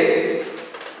of Eden.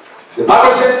 The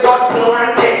Bible says God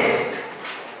planted.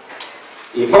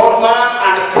 He found man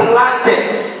and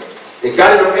planted the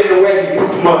Garden of Eden where He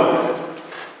put man.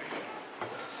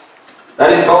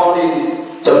 That is found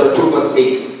in chapter 2 verse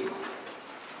 8.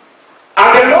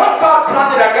 And the Lord God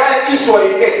planted a garden eastward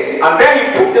in Eden, and there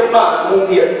He put the man whom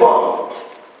He had found.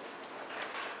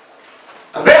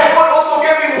 And there God also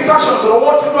gave him instructions on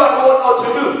what to do and what not to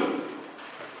do.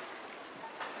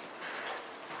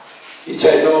 Which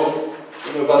I know,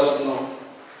 some of us know.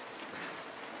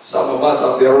 Some of us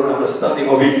have their own understanding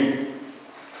of it.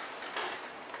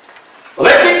 But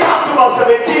let me come to verse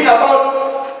 17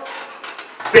 about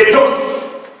the don't.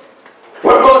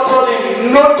 What God told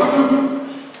him not to do.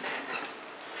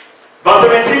 Verse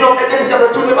 17 of Genesis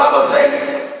chapter 2, the Bible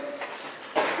says,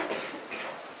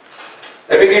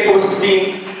 let me begin from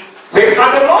 16. Says,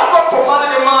 and the Lord God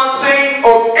commanded the man, saying,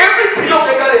 of every tree of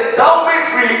the garden thou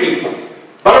mayest freely eat,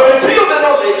 but of the tree of the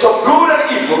knowledge of good and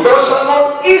evil thou shalt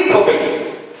not eat of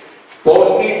it.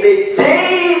 For in the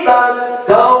day that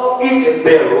thou eatest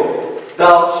thereof,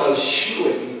 thou shalt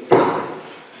surely die.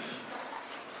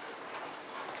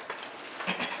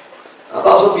 Now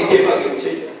that's what became a game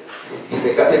changer in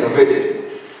the Garden of Eden.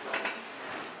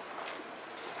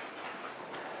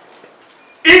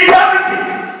 Eat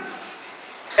everything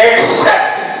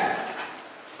except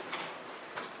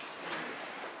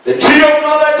the tree of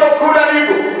knowledge of good and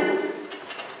evil.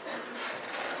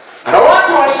 And I want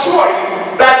to assure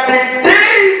you that the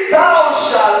day thou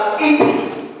shalt eat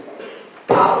it,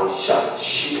 thou shalt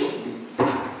surely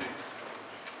die.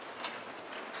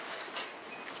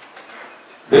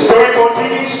 The story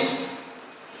continues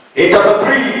in chapter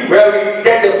 3, where we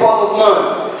get the fall of man.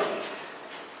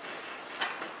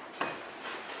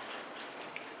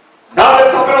 Now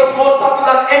there's something more subtle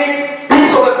than any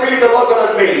piece of the tree the Lord God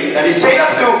had made. And He said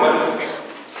unto the woman,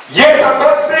 yes, and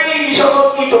God saying, you shall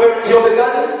not eat of every tree of the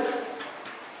garden.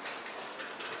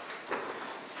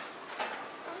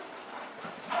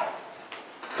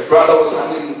 The brother was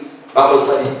having Bible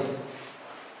study.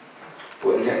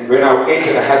 When I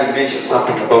entered, I had him mention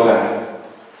something about that.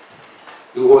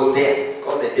 He was there. It's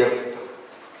called the devil.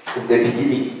 From the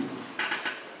beginning,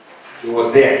 he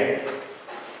was there.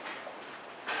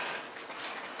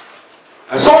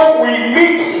 And so we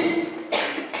meet.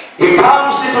 He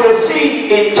comes into the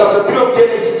scene in chapter 3 of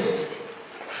Genesis.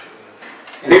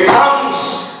 And he comes,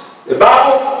 the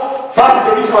Bible first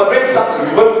introduces a very subtle,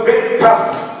 he was very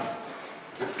crafty.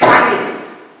 It's cunning.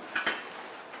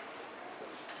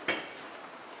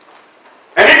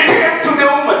 And he came to the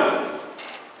woman.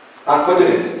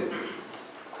 Unfortunately.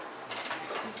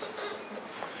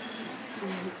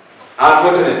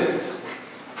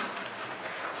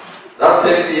 That's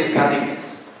telling me his cunningness.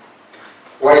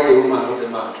 Why the woman, not the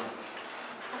man?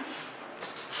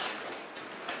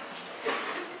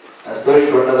 A story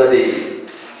for another day.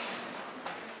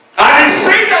 And he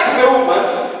said that to the woman,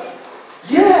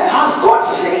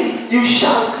 you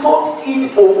shall not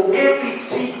eat of every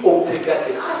tree of the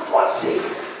garden. As God said.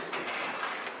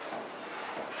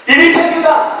 Did he tell you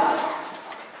that?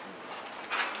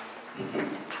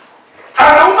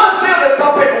 And the woman said to the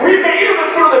serpent, we may eat of the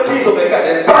fruit of the trees of the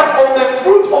garden, but of the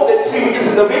fruit of the tree which is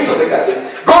in the midst of the garden,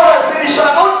 God has said, you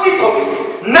shall not eat of it,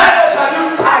 neither shall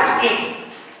you touch it,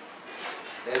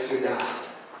 lest you die.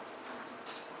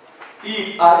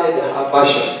 Eve added her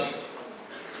version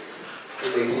to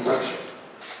the instruction.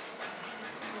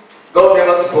 God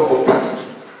never spoke of touching.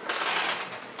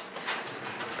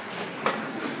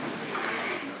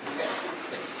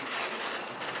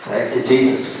 Thank you,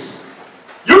 Jesus.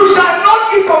 You shall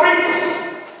not eat of it,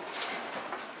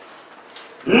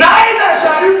 neither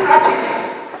shall you touch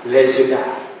it, lest you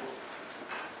die.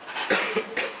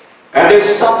 And the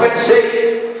serpent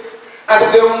said,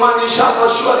 and the woman, you shall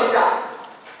not surely die.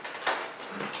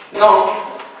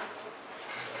 No,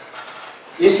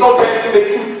 it's not telling you the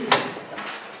truth.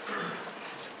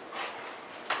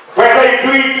 Whether you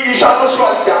do it, you shall not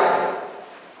surely die.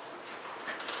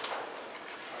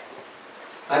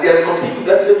 And he has continued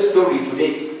that same story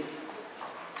today.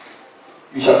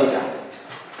 You shall not die.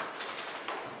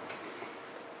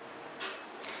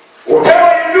 Whatever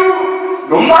you do,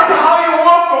 no matter how you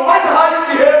walk, no matter how you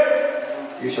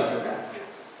behave, you shall not die.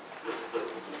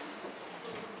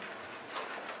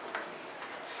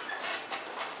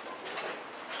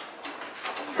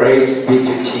 Praise be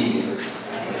to Jesus.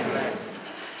 Amen.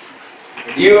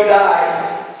 You and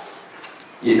I,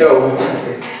 you know what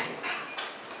happened.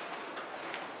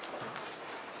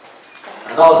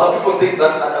 And now some people think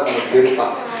that Adam was very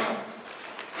fast.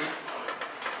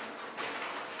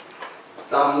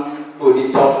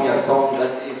 Somebody taught me a song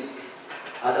that says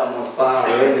Adam was far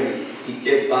away. He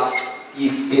came back,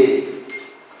 Eve did.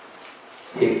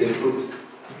 Ate the fruit.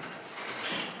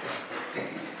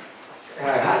 And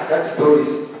I had that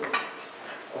stories.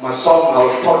 My song, I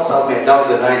was taught somewhere down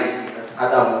the line that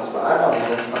Adam was far. Adam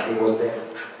wasn't far, he was there.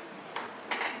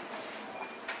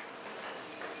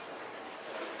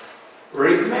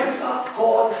 Remember,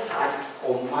 God had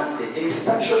commanded. The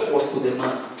instruction was to the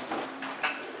man.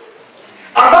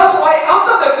 And that's why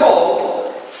after the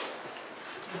fall,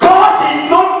 God did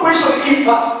not question Eve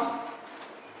first.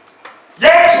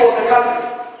 Yes, she was the country.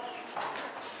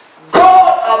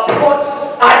 God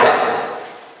approached Adam.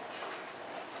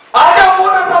 Adam,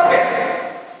 what has happened?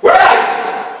 Where are you?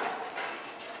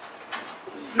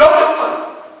 No woman.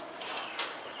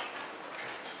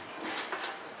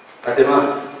 But the man.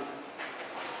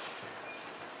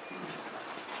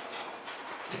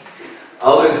 I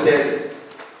always tell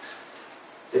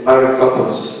the married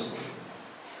couples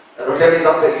that whatever is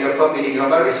happening in your family, in your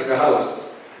marriage, in your house,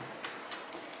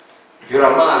 if you're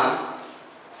a man,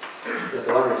 you're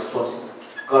the one responsible.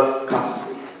 God comes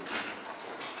for you,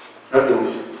 not the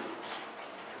woman.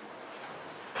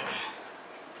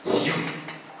 It's you.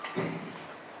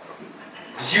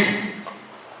 It's you.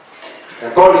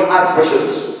 And God will ask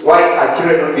questions. Why are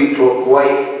children not being taught? Why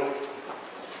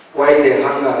the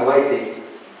hunger? Why the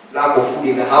lack of food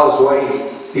in the house? Why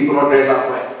people not dress up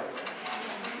well?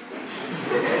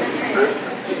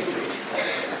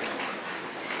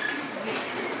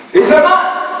 It's a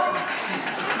man,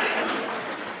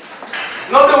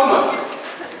 not the woman.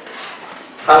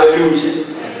 Hallelujah.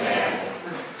 Amen.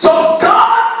 So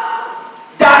God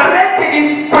directed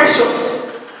his questions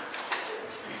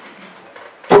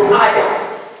to Adam,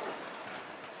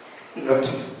 not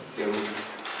to the woman.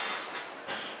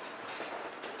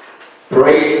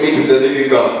 Praise be to the living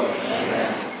God.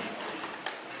 Amen.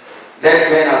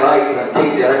 Let men arise and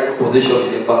take their rightful position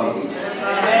in their families.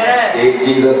 Amen. In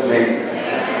Jesus' name.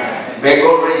 Amen. May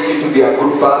God raise you to be a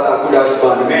good father, a good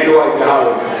husband. Men who are in the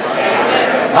house.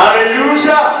 Amen.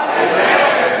 Hallelujah. Amen.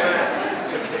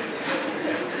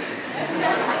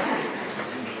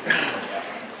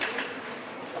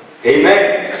 Amen.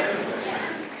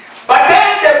 But then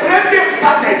the blame game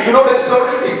started. You know the story?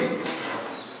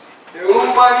 The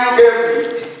woman you gave me.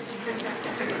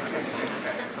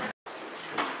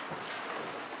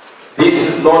 This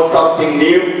is not something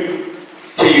new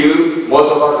to you.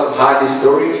 Most of us have heard this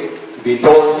story. You've been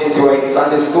told since you were in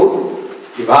Sunday school.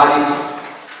 You've heard it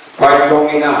quite long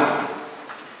enough.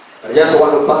 I just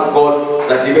want to thank God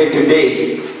that even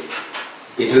today,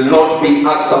 it will not be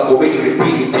asked for me to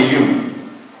repeat it to you.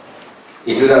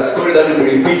 It is a story that will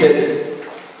be repeated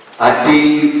until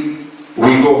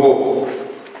we go home.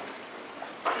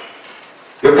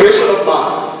 The creation of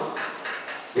man,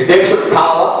 redemption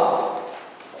power,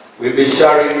 we'll be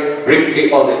sharing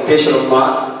briefly on the creation of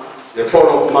man, the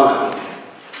fall of man,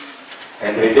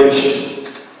 and redemption.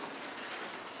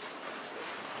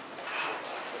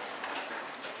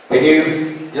 Can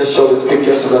you just show the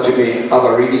scripture so that you may have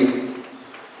a reading?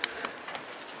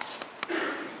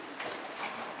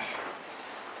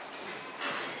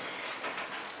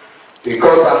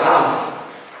 Because I have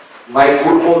my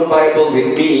good old Bible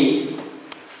with me,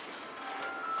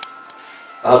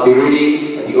 I'll be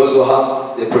reading, and you also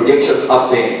have the projection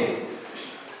up there.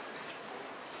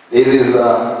 This is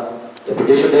the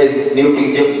projection. There is New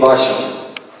King James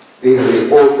Version. This is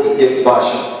the Old King James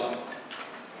Version.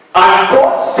 And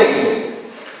God said,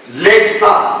 let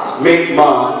us make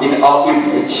man in our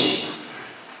image,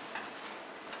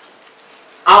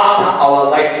 after our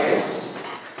likeness,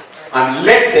 and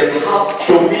let them have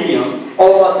dominion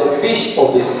over the fish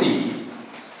of the sea,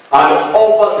 and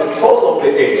over the fowl of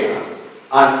the air,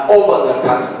 and over the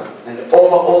cattle, and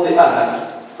over all the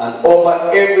earth, and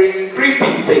over every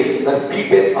creeping thing that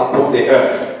creepeth upon the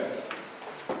earth.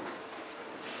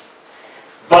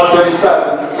 Verse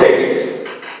 27 says,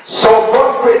 so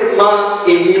God created man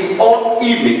in his own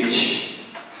image.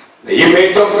 The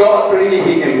image of God created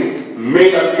him,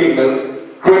 male and female,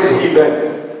 created he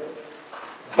them.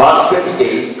 Verse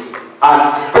 28,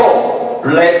 and God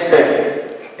blessed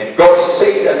them, and God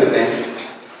said unto them,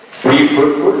 be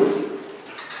fruitful,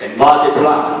 and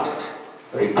multiply,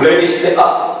 replenish the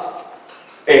earth,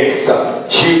 and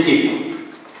subdue it,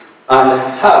 and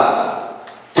have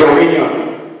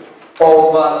dominion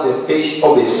over the fish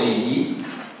of the sea,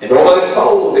 and over the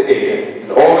fowl of the air,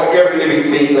 and over every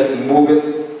living thing that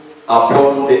moveth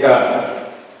upon the earth.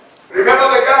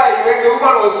 Remember the guy when the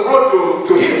woman was brought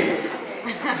to him?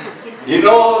 You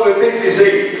know the things he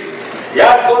said. He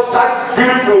has such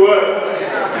beautiful words.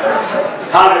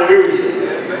 Hallelujah.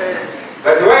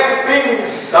 But when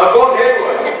things have gone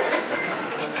haywire,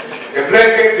 the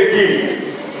plague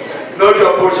begins. Not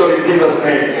your portion in Jesus'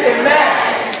 name.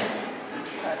 Amen.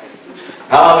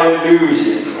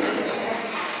 Hallelujah.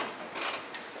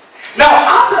 Now,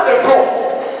 after the fall,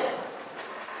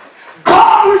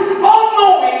 God, who is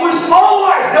all-knowing, who is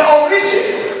all-wise, the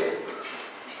omniscient,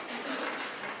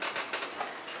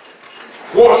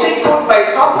 was he caught by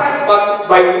surprise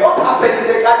by what happened in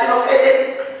the Garden of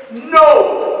Eden? No.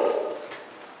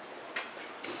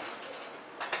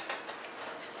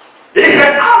 He's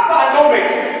an Alpha and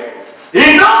Omega.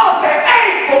 He knows the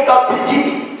end from the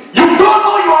beginning. You don't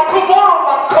know your tomorrow,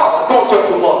 but God knows your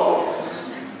tomorrow.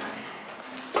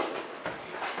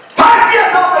 5 years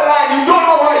down the line, you don't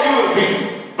know where you will be,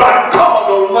 but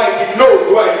God Almighty knows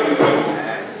where you will be.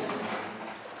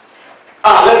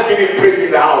 Let's give him praise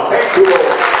in the house. Thank you, Lord.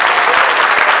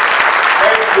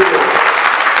 Thank you, Lord.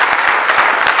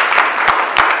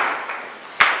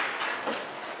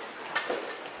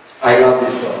 I love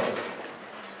this God.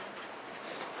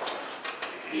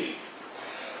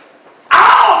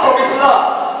 Out of his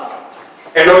love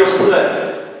and of his plan,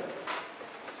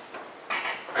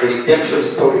 the redemption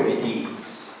story begins.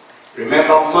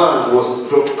 Remember, man was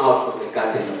thrown out of the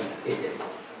Garden of Eden.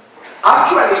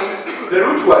 Actually, the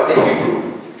root word, the Hebrew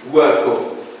word for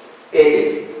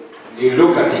Eden, you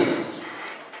look at it,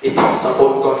 it talks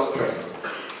about God's presence.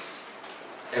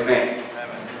 Amen.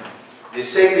 Amen. The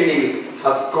same meaning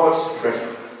had God's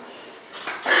presence.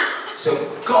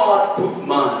 So God put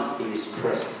man in his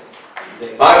presence. The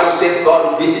Bible says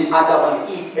God will visit Adam and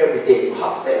Eve every day to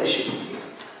have fellowship with him.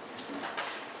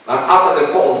 But after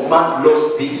the fall, man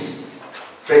lost this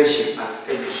friendship and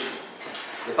fellowship.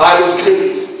 The Bible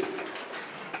says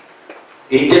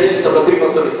in Genesis chapter 3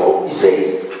 verse 34, he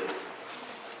says,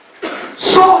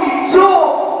 so he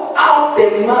drove out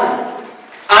the man,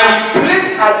 and he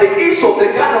placed at the east of the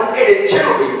Garden of Eden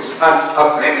cherubims and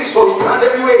a flaming sword turned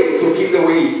every way to keep the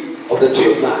way of the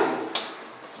tree of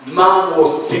life. Man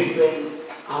was driven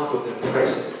out of the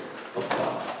presence of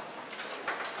God.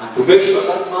 And to make sure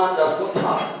that man does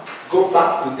not go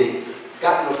back to the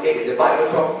Garden of Eden,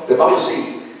 the Bible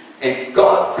says, and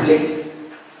God placed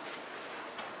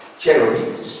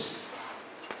cherubims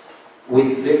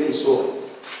with flaming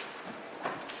swords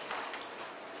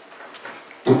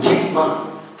to keep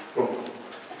man from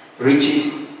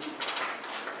reaching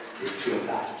the tree of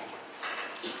life.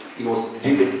 He was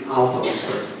driven out of his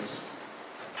presence.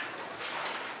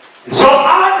 And so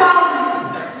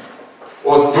Adam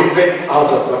was driven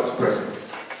out of God's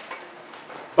presence.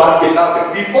 But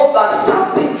beloved, before that,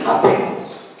 something happened.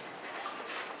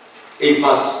 In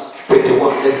verse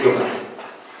 21, let's go back.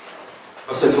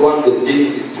 Verse 21, the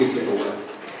Genesis 3:21.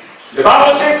 The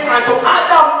Bible says, and to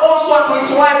Adam also and to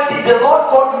his wife did the Lord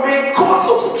God make coats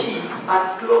of skins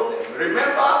and clothe them.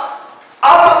 Remember,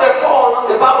 after the fall,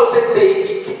 the Bible said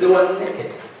they were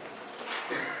naked.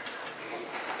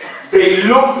 They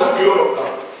lost the glory of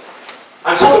God.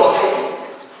 And so they were hiding.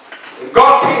 And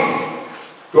God came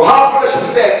to have fellowship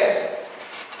with them.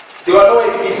 They were not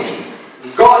intimacy.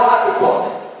 God had to call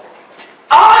them.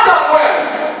 Adam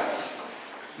went.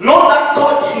 Not that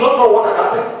God did not know what had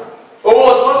happened, or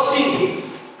was not seeing him.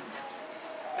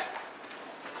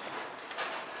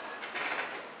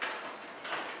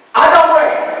 Adam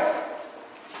went.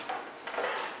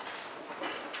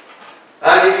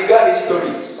 And he began his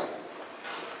stories.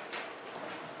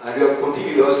 And we have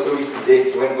continued those stories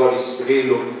today when God is really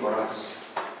looking for us.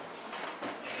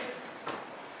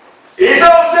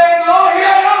 Esau saying, Lord, here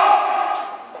I am.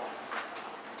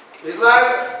 It's like,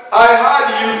 I heard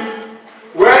you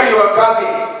when you were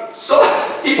coming. So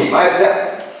I hit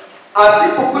myself. A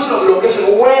simple question of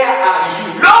location, where are you?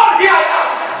 Lord, here I am.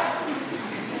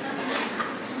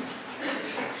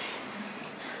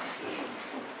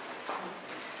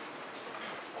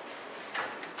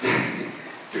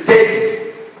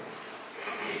 Today,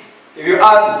 if you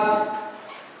ask,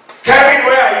 Kevin,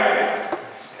 where are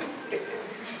you?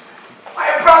 My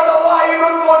brother, why are you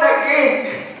not born again?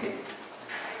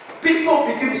 People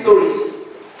begin stories.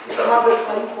 Mr. Margaret,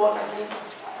 are you born again?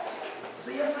 I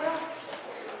say, yes, I am.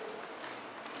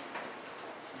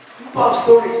 People have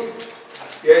stories.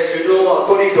 Yes, you know,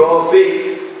 according to our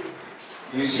faith.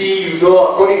 You see, you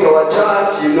know, according to our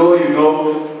church, you know.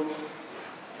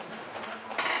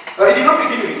 But it did not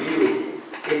begin with you.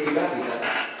 It began with that.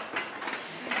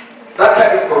 That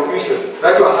kind of confusion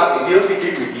that you are having did not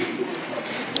begin with you.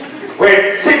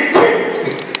 When sin came,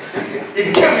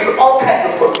 it came with all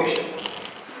kinds of confusion.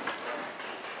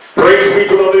 Praise be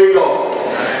to the living God.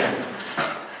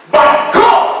 But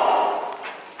God,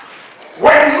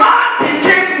 when man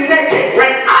became naked,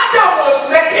 when Adam was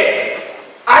naked,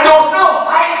 and was now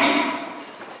hiding,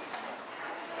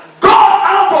 God,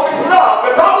 out of his love,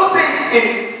 the Bible says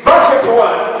in verse 21,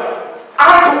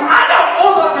 and to Adam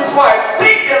also his wife,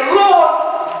 did the Lord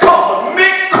God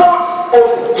make coats of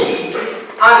skin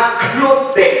and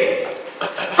clothe them.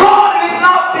 God is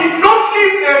now did not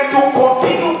leave them to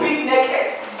continue being naked.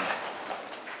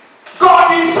 God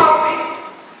did something.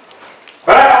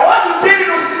 But I want to tell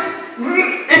you,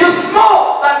 it is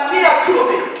more than mere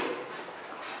clothing.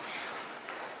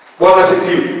 What does it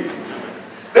mean?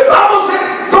 The Bible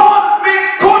says God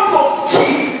made coats of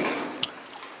skin.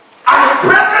 And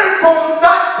brethren, from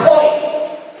that point,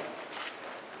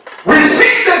 we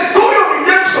see the story of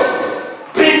redemption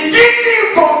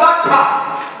beginning from that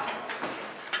part.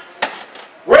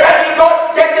 Where did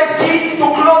God get the skins to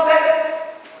clothe them?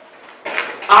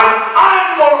 And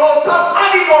some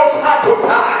animals had to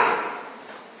die.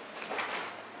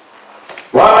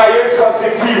 Bwana Yesu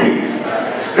asifiwe.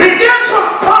 Redemption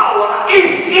power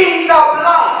is in the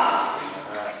blood.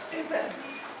 Amen.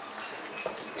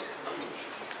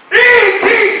 It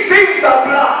is in the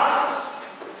blood.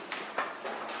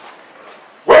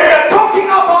 When we are talking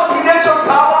about redemption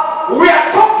power, we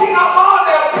are talking about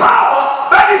the power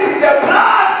that is in the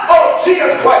blood of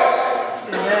Jesus Christ.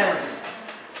 Amen.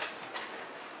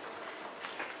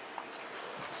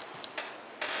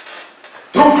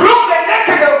 To clothe the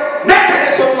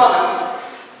nakedness of man,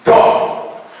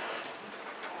 God.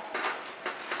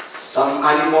 Some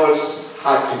animals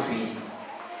had to be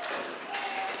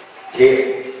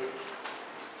killed.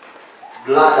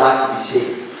 Blood had to be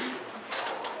shed.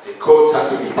 The coats had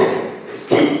to be taken. The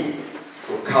skin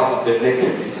to cover the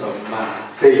nakedness of man.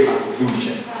 Say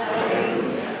hallelujah.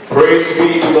 Amen. Praise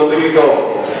be to the living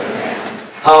God. Amen.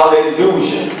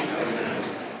 Hallelujah.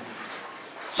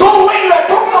 So when we are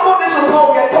talking about this, we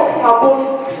are talking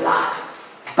about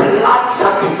blood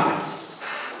sacrifice.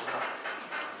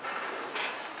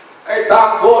 I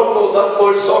thank God for that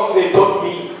old song they taught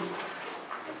me.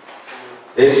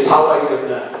 There's power in the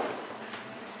blood.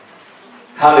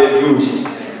 Hallelujah.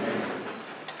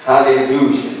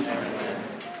 Hallelujah.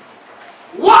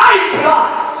 Why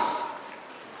blood?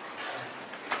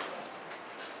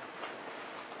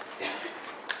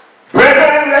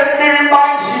 Brethren, let me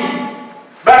remind you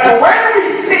that when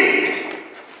we sin,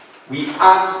 we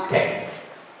are dead.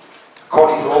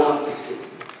 According to Romans 16.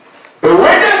 The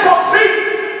wages of sin.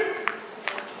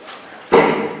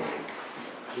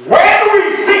 When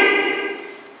we sin,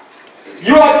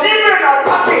 you are given a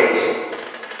package,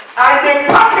 and the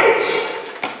package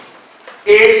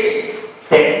is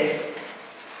death.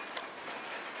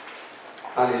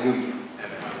 Hallelujah.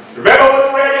 Remember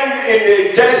what we read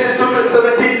in Genesis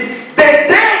 2:17? The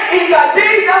day in the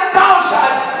day that thou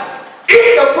shalt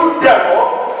eat the fruit thereof,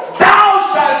 thou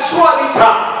shalt surely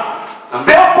die. And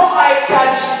therefore I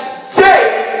can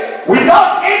say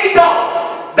without any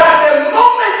doubt that the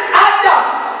moment Adam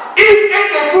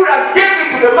ate the fruit and gave it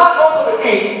to the man also to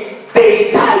eat,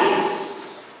 they died.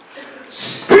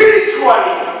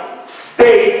 Spiritually,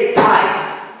 they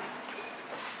died.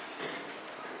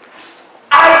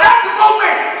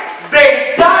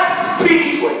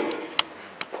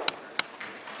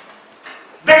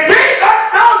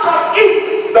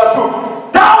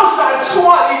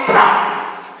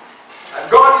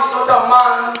 God is not a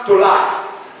man to lie.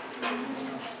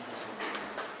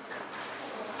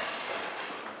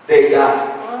 They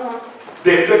died.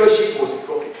 The fellowship was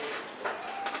broken.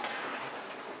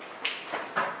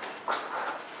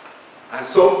 And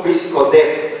so physical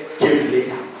death came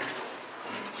later.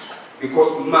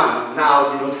 Because man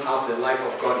now did not have the life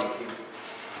of God in him.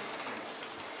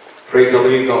 Praise the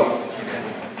living God.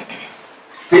 Amen.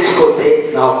 Physical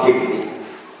death now came later.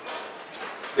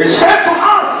 It said to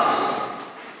us,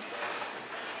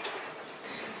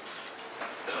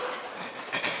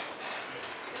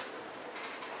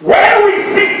 when we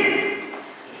sin,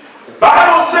 the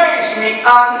Bible says we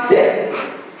are dead.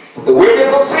 The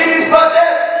wages of sin is not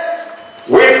death.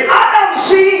 When Adam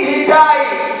sinned, he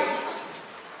died.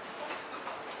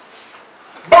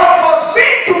 But for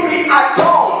sin to be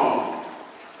atoned,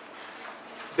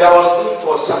 there was need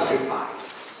for sacrifice.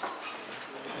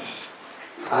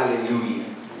 Hallelujah.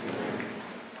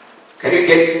 Can you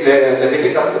get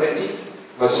Leviticus 17,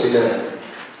 verse 11?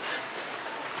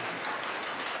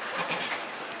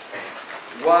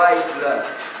 Why blood?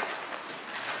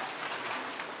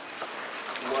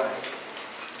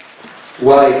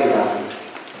 Why blood?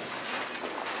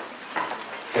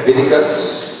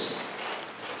 Leviticus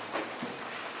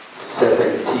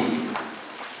 17.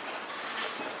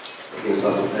 I guess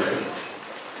verse 11.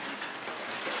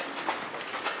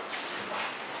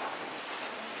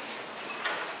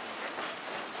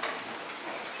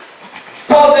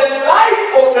 For the life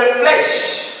of the flesh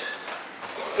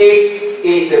is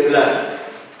in the blood.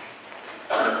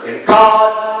 And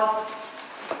God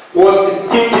was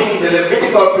instituting the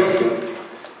Levitical priesthood.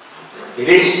 It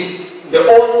is the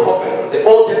old covenant, the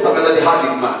Old Testament that they had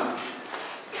with man.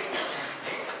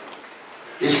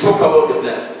 He spoke about the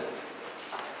blood.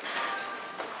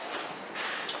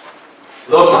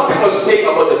 There was something was saying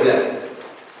about the blood.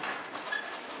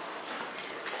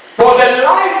 For the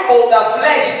life of the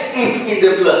flesh is in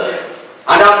the blood.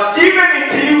 And I've given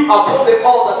it to you upon the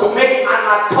altar to make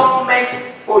an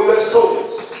atonement for your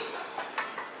souls.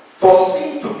 For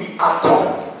sin to be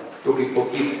atoned, to be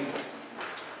forgiven,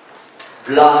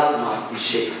 blood must be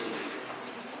shed.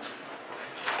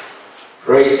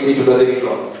 Praise be to the living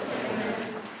God.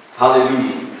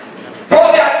 Hallelujah. For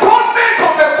the atonement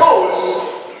of the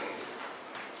souls,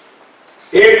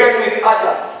 even with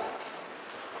Adam,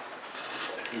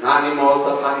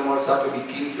 animals are to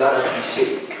be killed, blood has to be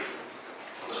shed.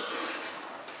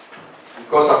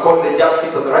 Because according to the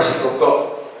justice and the righteousness of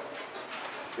God,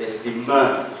 there's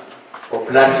demand for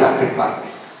blood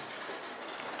sacrifice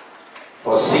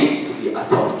for sin to be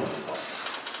atoned.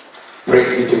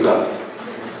 Praise be to God.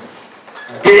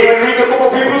 Again, read the book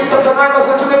of Hebrews chapter 9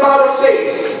 verse 2. The Bible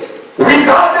says,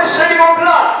 without the shedding of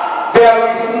blood,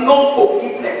 there is no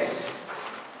forgiveness.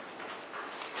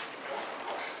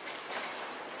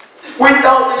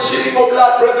 Without the shedding of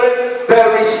blood, brethren,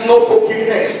 there is no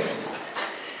forgiveness.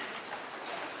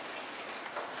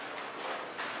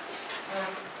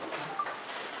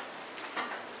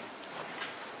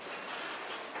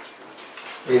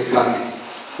 Praise God.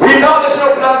 Without the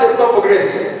shed of blood, there's no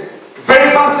forgiveness.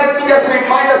 Very fast, let me just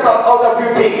remind us of a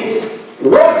few things.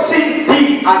 What sin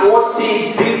did and what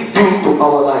sin still do to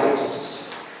our lives.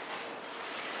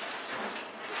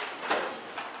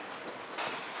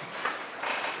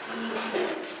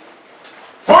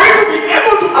 For you to be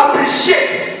able to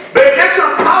appreciate the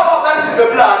natural power that is in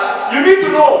the blood, you need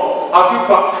to know a few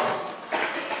facts.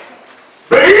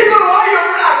 The reason why you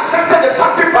have not accepted the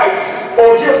sacrifice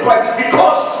of Jesus Christ is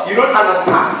because you don't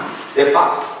understand the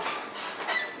facts.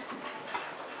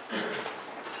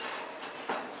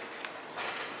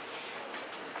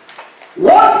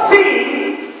 What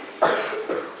sin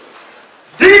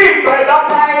did by that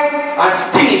time and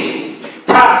still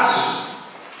touch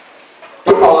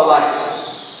to our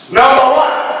lives? Number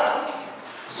one,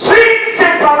 sin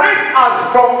separates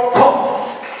us from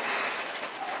God.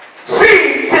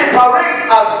 Sin separates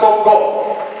us from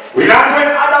God. We learned when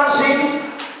Adam sinned,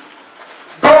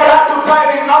 God had to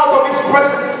drive him out of his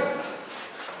presence.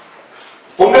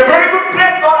 From the very good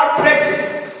place God had placed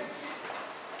him,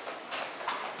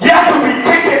 he had to be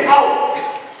taken out.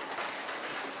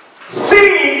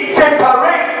 Sin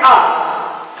separates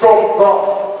us from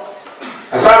God.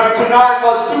 Psalm 59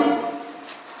 verse 2.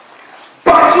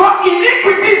 But your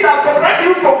iniquities are separating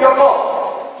you from your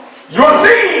God. Your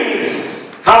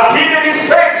sins have hidden his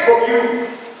face from you,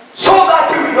 so that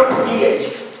you will not hear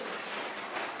it.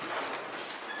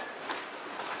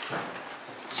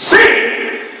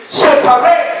 Sin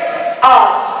separates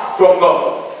us from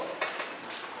God.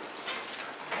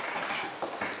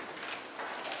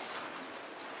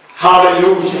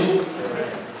 Hallelujah.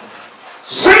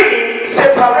 Sin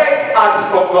separates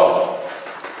us from God.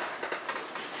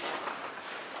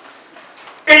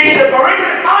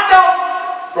 separated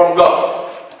Adam from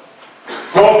God,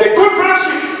 from the good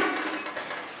fellowship,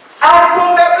 and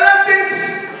from the blessings.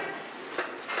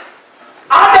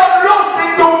 Adam lost the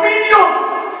dominion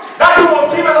that he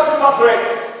was given as we first read.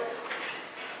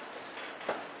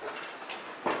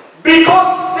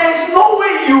 Because there is no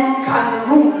way you can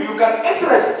rule, you can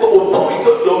exercise the authority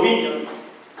of dominion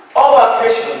over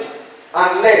creation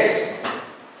unless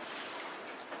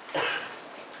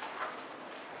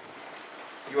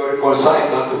you are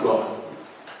reconciled back to God.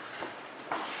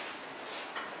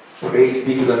 Praise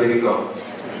be to the living God.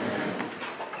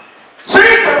 Sin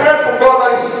separates from God,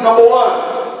 that is number one.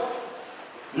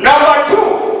 Number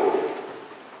two,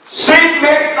 sin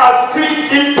makes us feel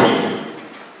guilty.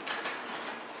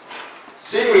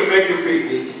 Sin will make you feel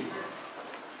guilty.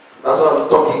 That's why I'm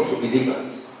talking to believers.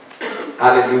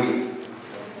 Hallelujah.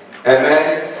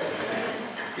 Amen.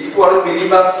 People are not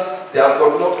believers, they have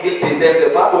got no guilt in them.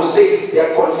 The Bible says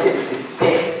their conscience is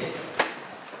dead.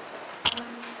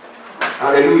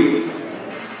 Hallelujah.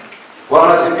 What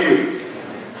does it feel?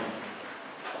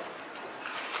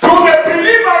 To the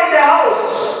believer in the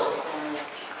house,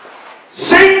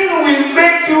 sin will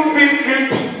make you feel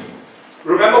guilty.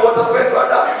 Remember what happened to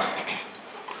Adam?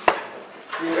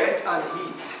 He went and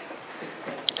hid.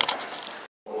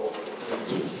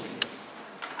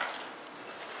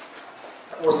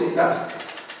 That was it, that.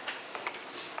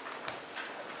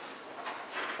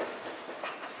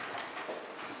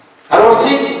 I don't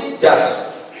see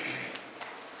that.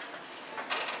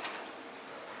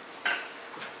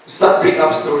 Start bring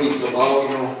up stories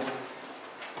about,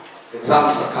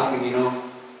 exams are coming,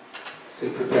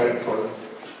 still preparing for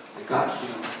the cards,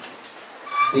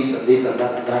 this and this and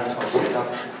that and that, I'll set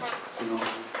up,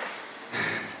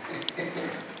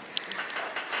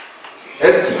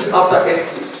 Excuse after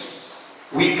excuse.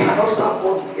 We cannot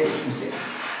support excuses.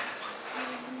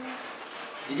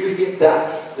 Did you get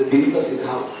that? The believers in the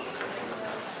house.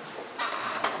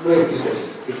 No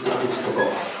excuses. It's service to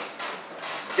God.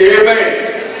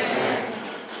 Amen.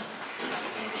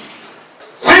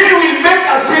 Sin will make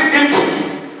us feel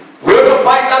guilty. We also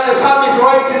find that the psalmist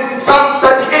writes in Psalm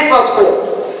 38 verse 4.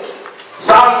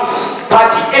 Psalms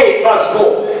 38 verse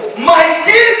 4. My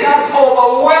guilt has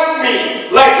overwhelmed me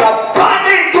like a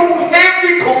burden too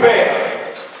heavy to bear.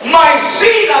 My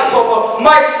sin has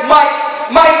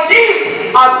my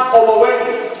guilt has overwhelmed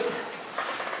me.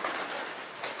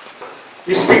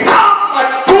 It's become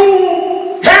a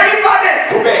too heavy burden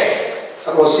to bear.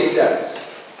 That was sin that.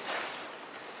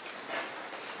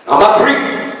 Number three.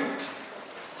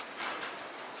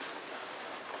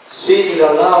 Sin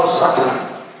will allow Satan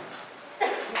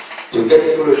to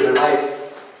get through your life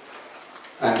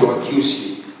and to accuse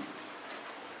you.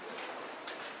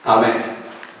 Amen.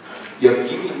 You are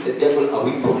giving the devil a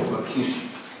weapon to accuse you.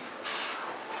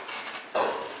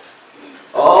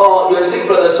 Oh, you are saying,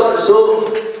 brother,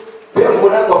 so pay for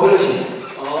that fellowship.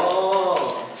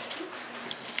 Oh.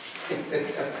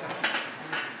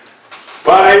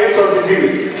 But I used to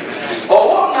see. Oh,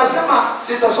 what Nasema,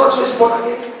 sister, so is born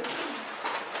again.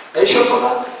 Are you sure for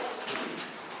that?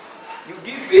 You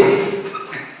give me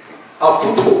a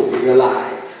foothold in your life.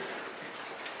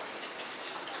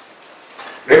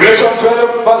 Revelation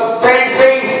 12 verse 10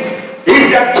 says, He is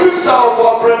the accuser of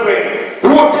our brethren,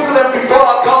 who accuses them before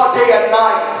our God day and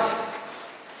night.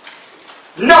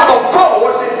 Number 4,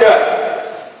 what's in that?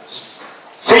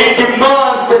 Sin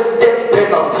demands the death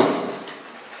penalty.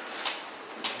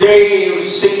 They who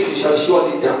sin shall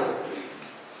surely die.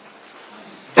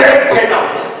 Death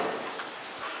penalty.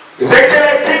 Ezekiel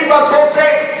 18 verse 4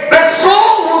 says, the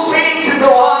soul who sins is the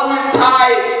one who will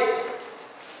die.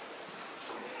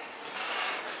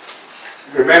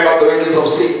 Remember, the wages of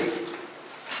sin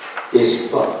is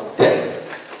but death.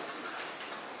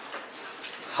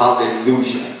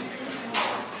 Hallelujah.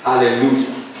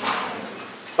 Hallelujah.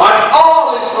 But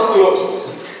all is not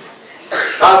lost.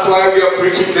 That's why we are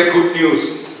preaching the good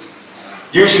news.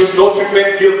 You should not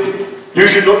remain guilty. You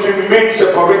should not remain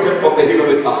separated from the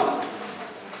Heavenly Father.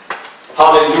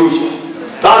 Hallelujah.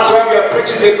 That's why we are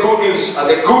preaching the good news. And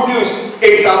the good news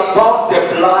is about the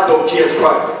blood of Jesus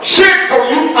Christ. Shed for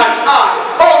you and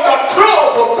I on the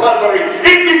cross of Calvary.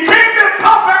 It became the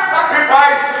perfect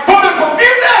sacrifice for the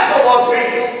forgiveness of our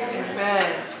sins. Amen.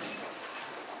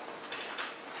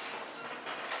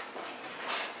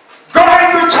 Going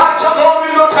to church alone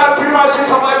will not help you, my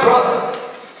sister, my brother.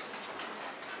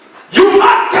 You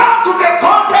must come to the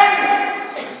fountain.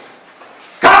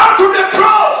 Come to the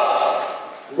cross,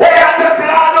 where the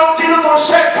blood of Jesus was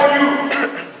shed for you.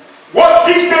 What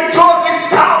gives the cross its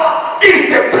power is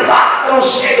the blood that was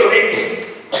shed on it.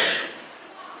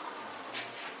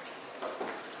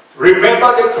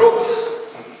 Remember the cross.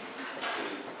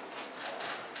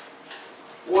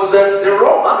 was the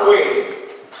Roman way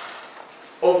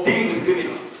of dealing with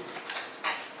criminals.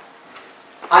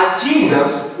 And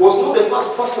Jesus was not the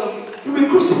first person to be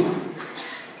crucified.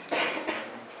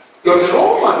 It was the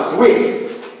Romans' way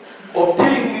of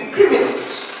dealing with criminals.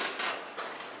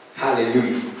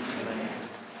 Hallelujah. Amen.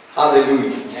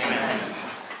 Hallelujah. Amen.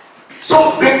 So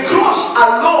the cross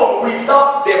alone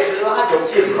without the blood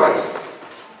of Jesus Christ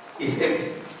is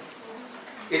empty.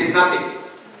 It is nothing.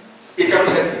 It cannot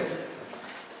help you.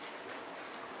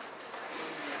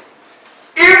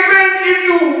 Even if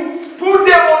you put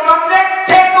them on your neck,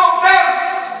 10 of them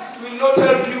will not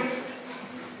help you.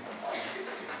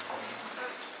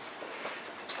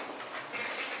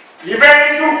 Even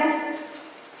if you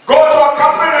go to a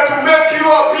company to make you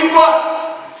a big one,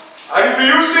 and you'll be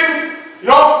using,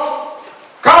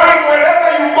 carrying wherever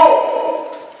you go,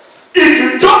 if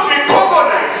you don't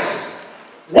recognize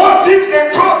what gives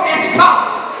the cross its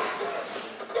power,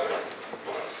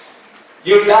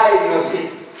 you die in your sin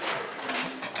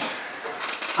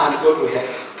and go to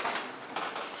hell.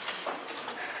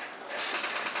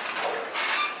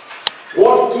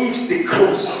 What gives the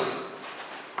cross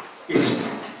its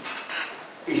power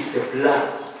is the blood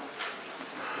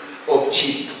of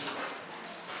Jesus.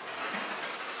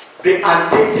 The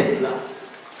untainted blood.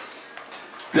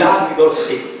 Blood without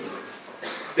sin.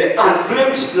 The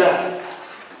unblemished blood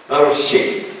that was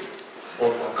shed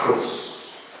on the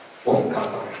cross of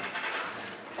Calvary.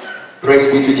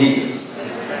 Praise be to Jesus.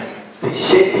 Amen. The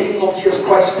shedding of Jesus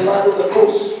Christ's blood on the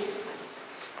cross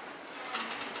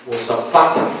was a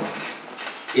factor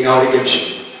in our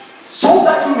redemption, so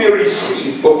that we may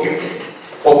receive forgiveness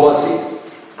of our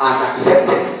sins and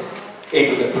acceptance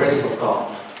into the presence of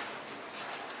God.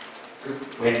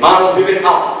 When man was driven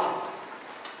out,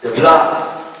 the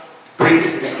blood brings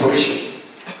restoration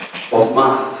of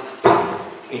man back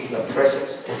into the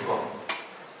presence of God.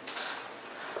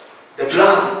 The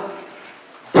blood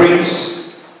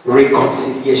brings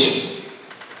reconciliation.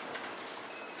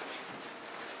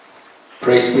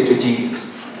 Praise be to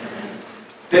Jesus.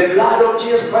 The blood of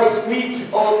Jesus Christ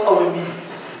meets all our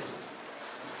needs.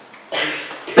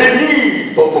 The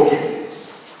need for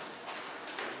forgiveness.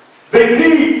 The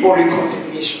need for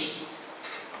reconciliation.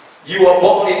 You are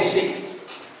born in sin.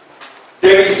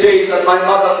 David says that my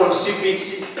mother conceived me in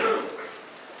sin.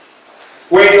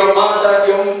 When your mother,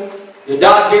 your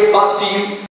dad gave back to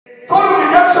you, total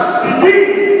redemption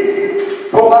begins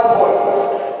from that point.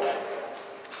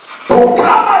 To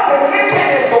cover the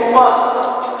nakedness of man.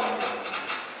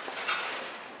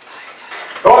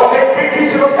 God said, victory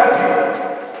shall not help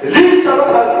you. The least shall not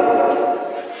help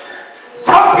you.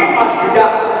 Something must be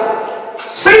done.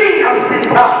 Sin has been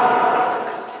done.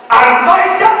 And my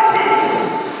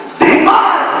justice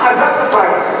demands a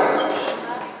sacrifice.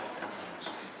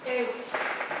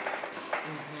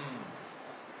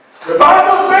 The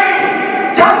Bible says,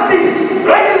 justice,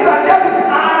 righteousness and justice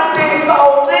are the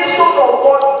foundation of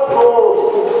God's throne.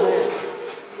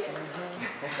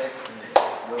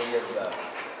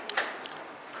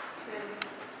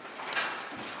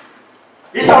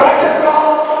 He's a righteous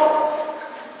God.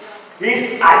 He's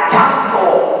a just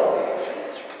God.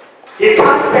 He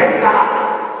can't bend down.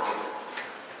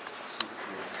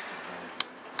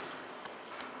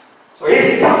 So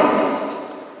he's justice.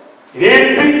 He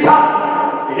didn't be just.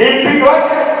 He didn't be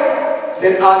righteous.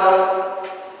 Said Adam,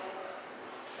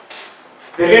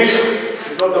 the nation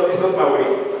is not my way.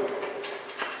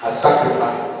 A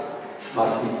sacrifice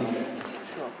must be given.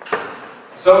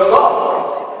 So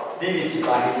God did it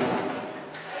by himself.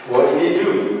 What did he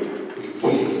do? He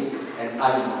gives an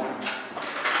animal.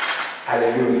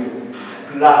 Hallelujah.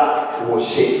 Blood was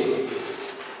shed.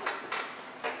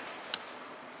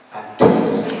 And took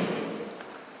the skins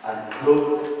and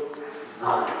clothed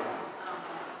man.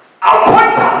 A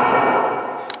pointer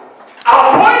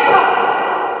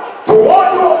to what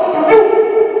he was to do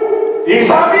is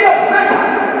a mere later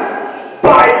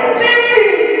by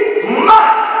giving man,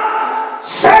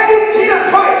 sending Jesus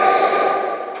Christ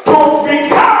to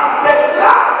become the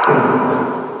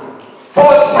lamb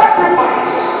for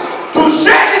sacrifice, to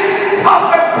shed his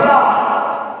perfect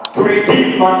blood to redeem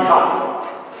mankind.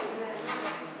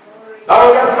 That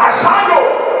was just a shadow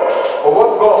of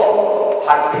what God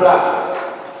had planned.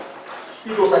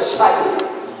 It was a shadow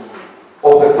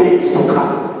of the things to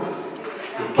come.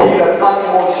 He killed an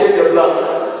animal, shed the blood,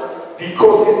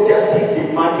 because his justice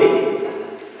demanded.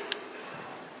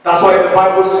 That's why the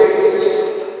Bible says,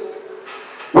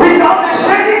 without the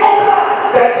shedding of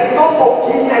blood, there is no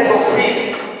forgiveness of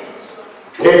sin.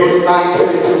 Hebrews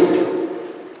 9:22.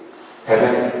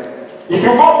 Amen. If you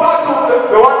go back to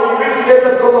the one you read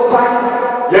later because of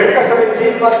time, Leviticus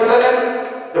 17 verse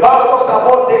 11, The Bible talks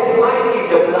about there's life in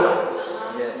the blood.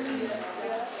 Yes.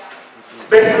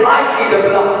 There's life in the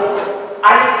blood.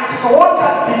 And it's what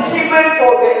can be given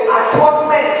for the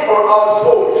atonement for our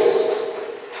souls.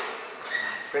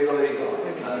 Praise the living God.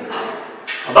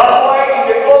 And that's why in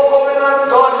the Old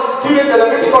Covenant, God instituted the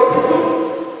Levitical priesthood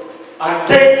and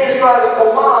gave Israel the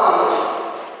command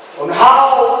on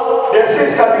how their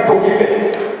sins can be forgiven.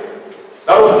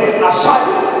 That was the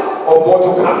shadow of what to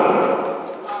come.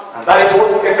 And that is what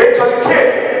eventually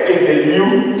came in the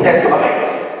New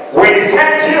Testament. When he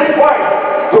sent Jesus Christ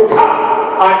to come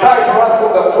and die for us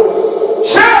on the cross,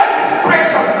 shed his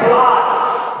precious blood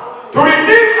to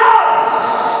redeem us.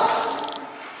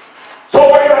 So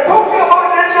when we are talking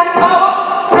about natural power,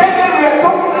 brethren, we are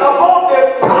talking about the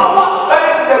power that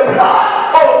is in the blood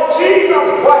of Jesus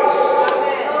Christ.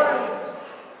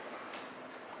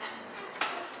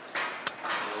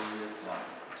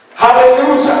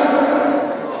 Hallelujah.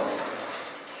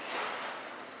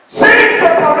 Sin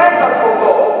separates us from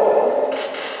God.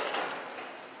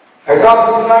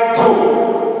 Example 9:2.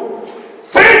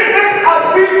 Sin makes us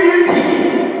feel guilty.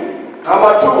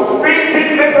 Number 2, sin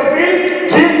makes us feel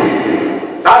guilty.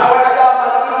 That's why Adam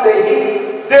and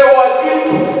Eve, they were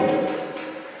guilty.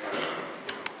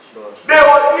 They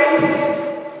were guilty.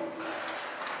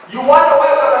 You wonder why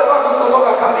brothers are no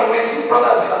longer coming when two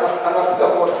brothers and a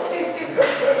water.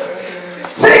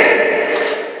 Sin.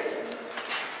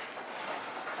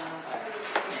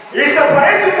 He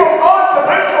separates you from God,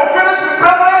 separates you from fellowship with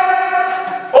brethren,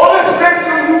 always makes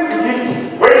you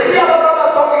guilty. When you see other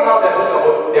brothers talking now,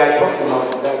 they are talking now.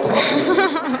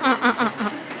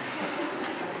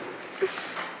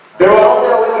 They were not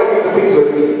there when they were doing the things with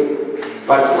me.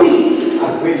 But sin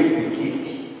has made you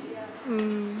guilty.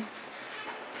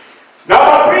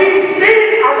 Number 3, sin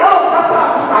allows Satan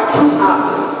to accuse us.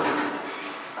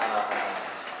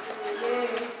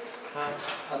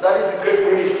 And that is a great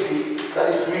ministry that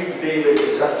is doing today in the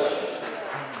church.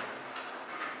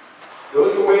 The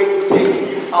only way to take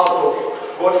you out of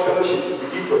God's fellowship to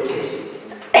begin to accuse you.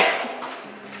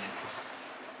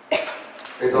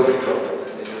 Praise the Lord.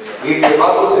 The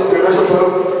Bible says in Revelation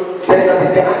 12:10 that is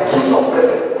the accuser of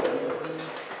brethren.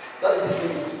 That is his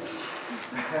ministry.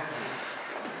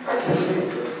 That is his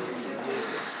ministry.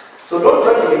 So don't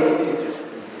join in his ministry.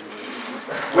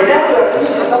 Whenever you are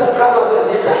accusing yourself, brothers and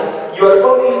sisters, you are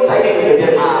only siding with the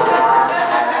devil.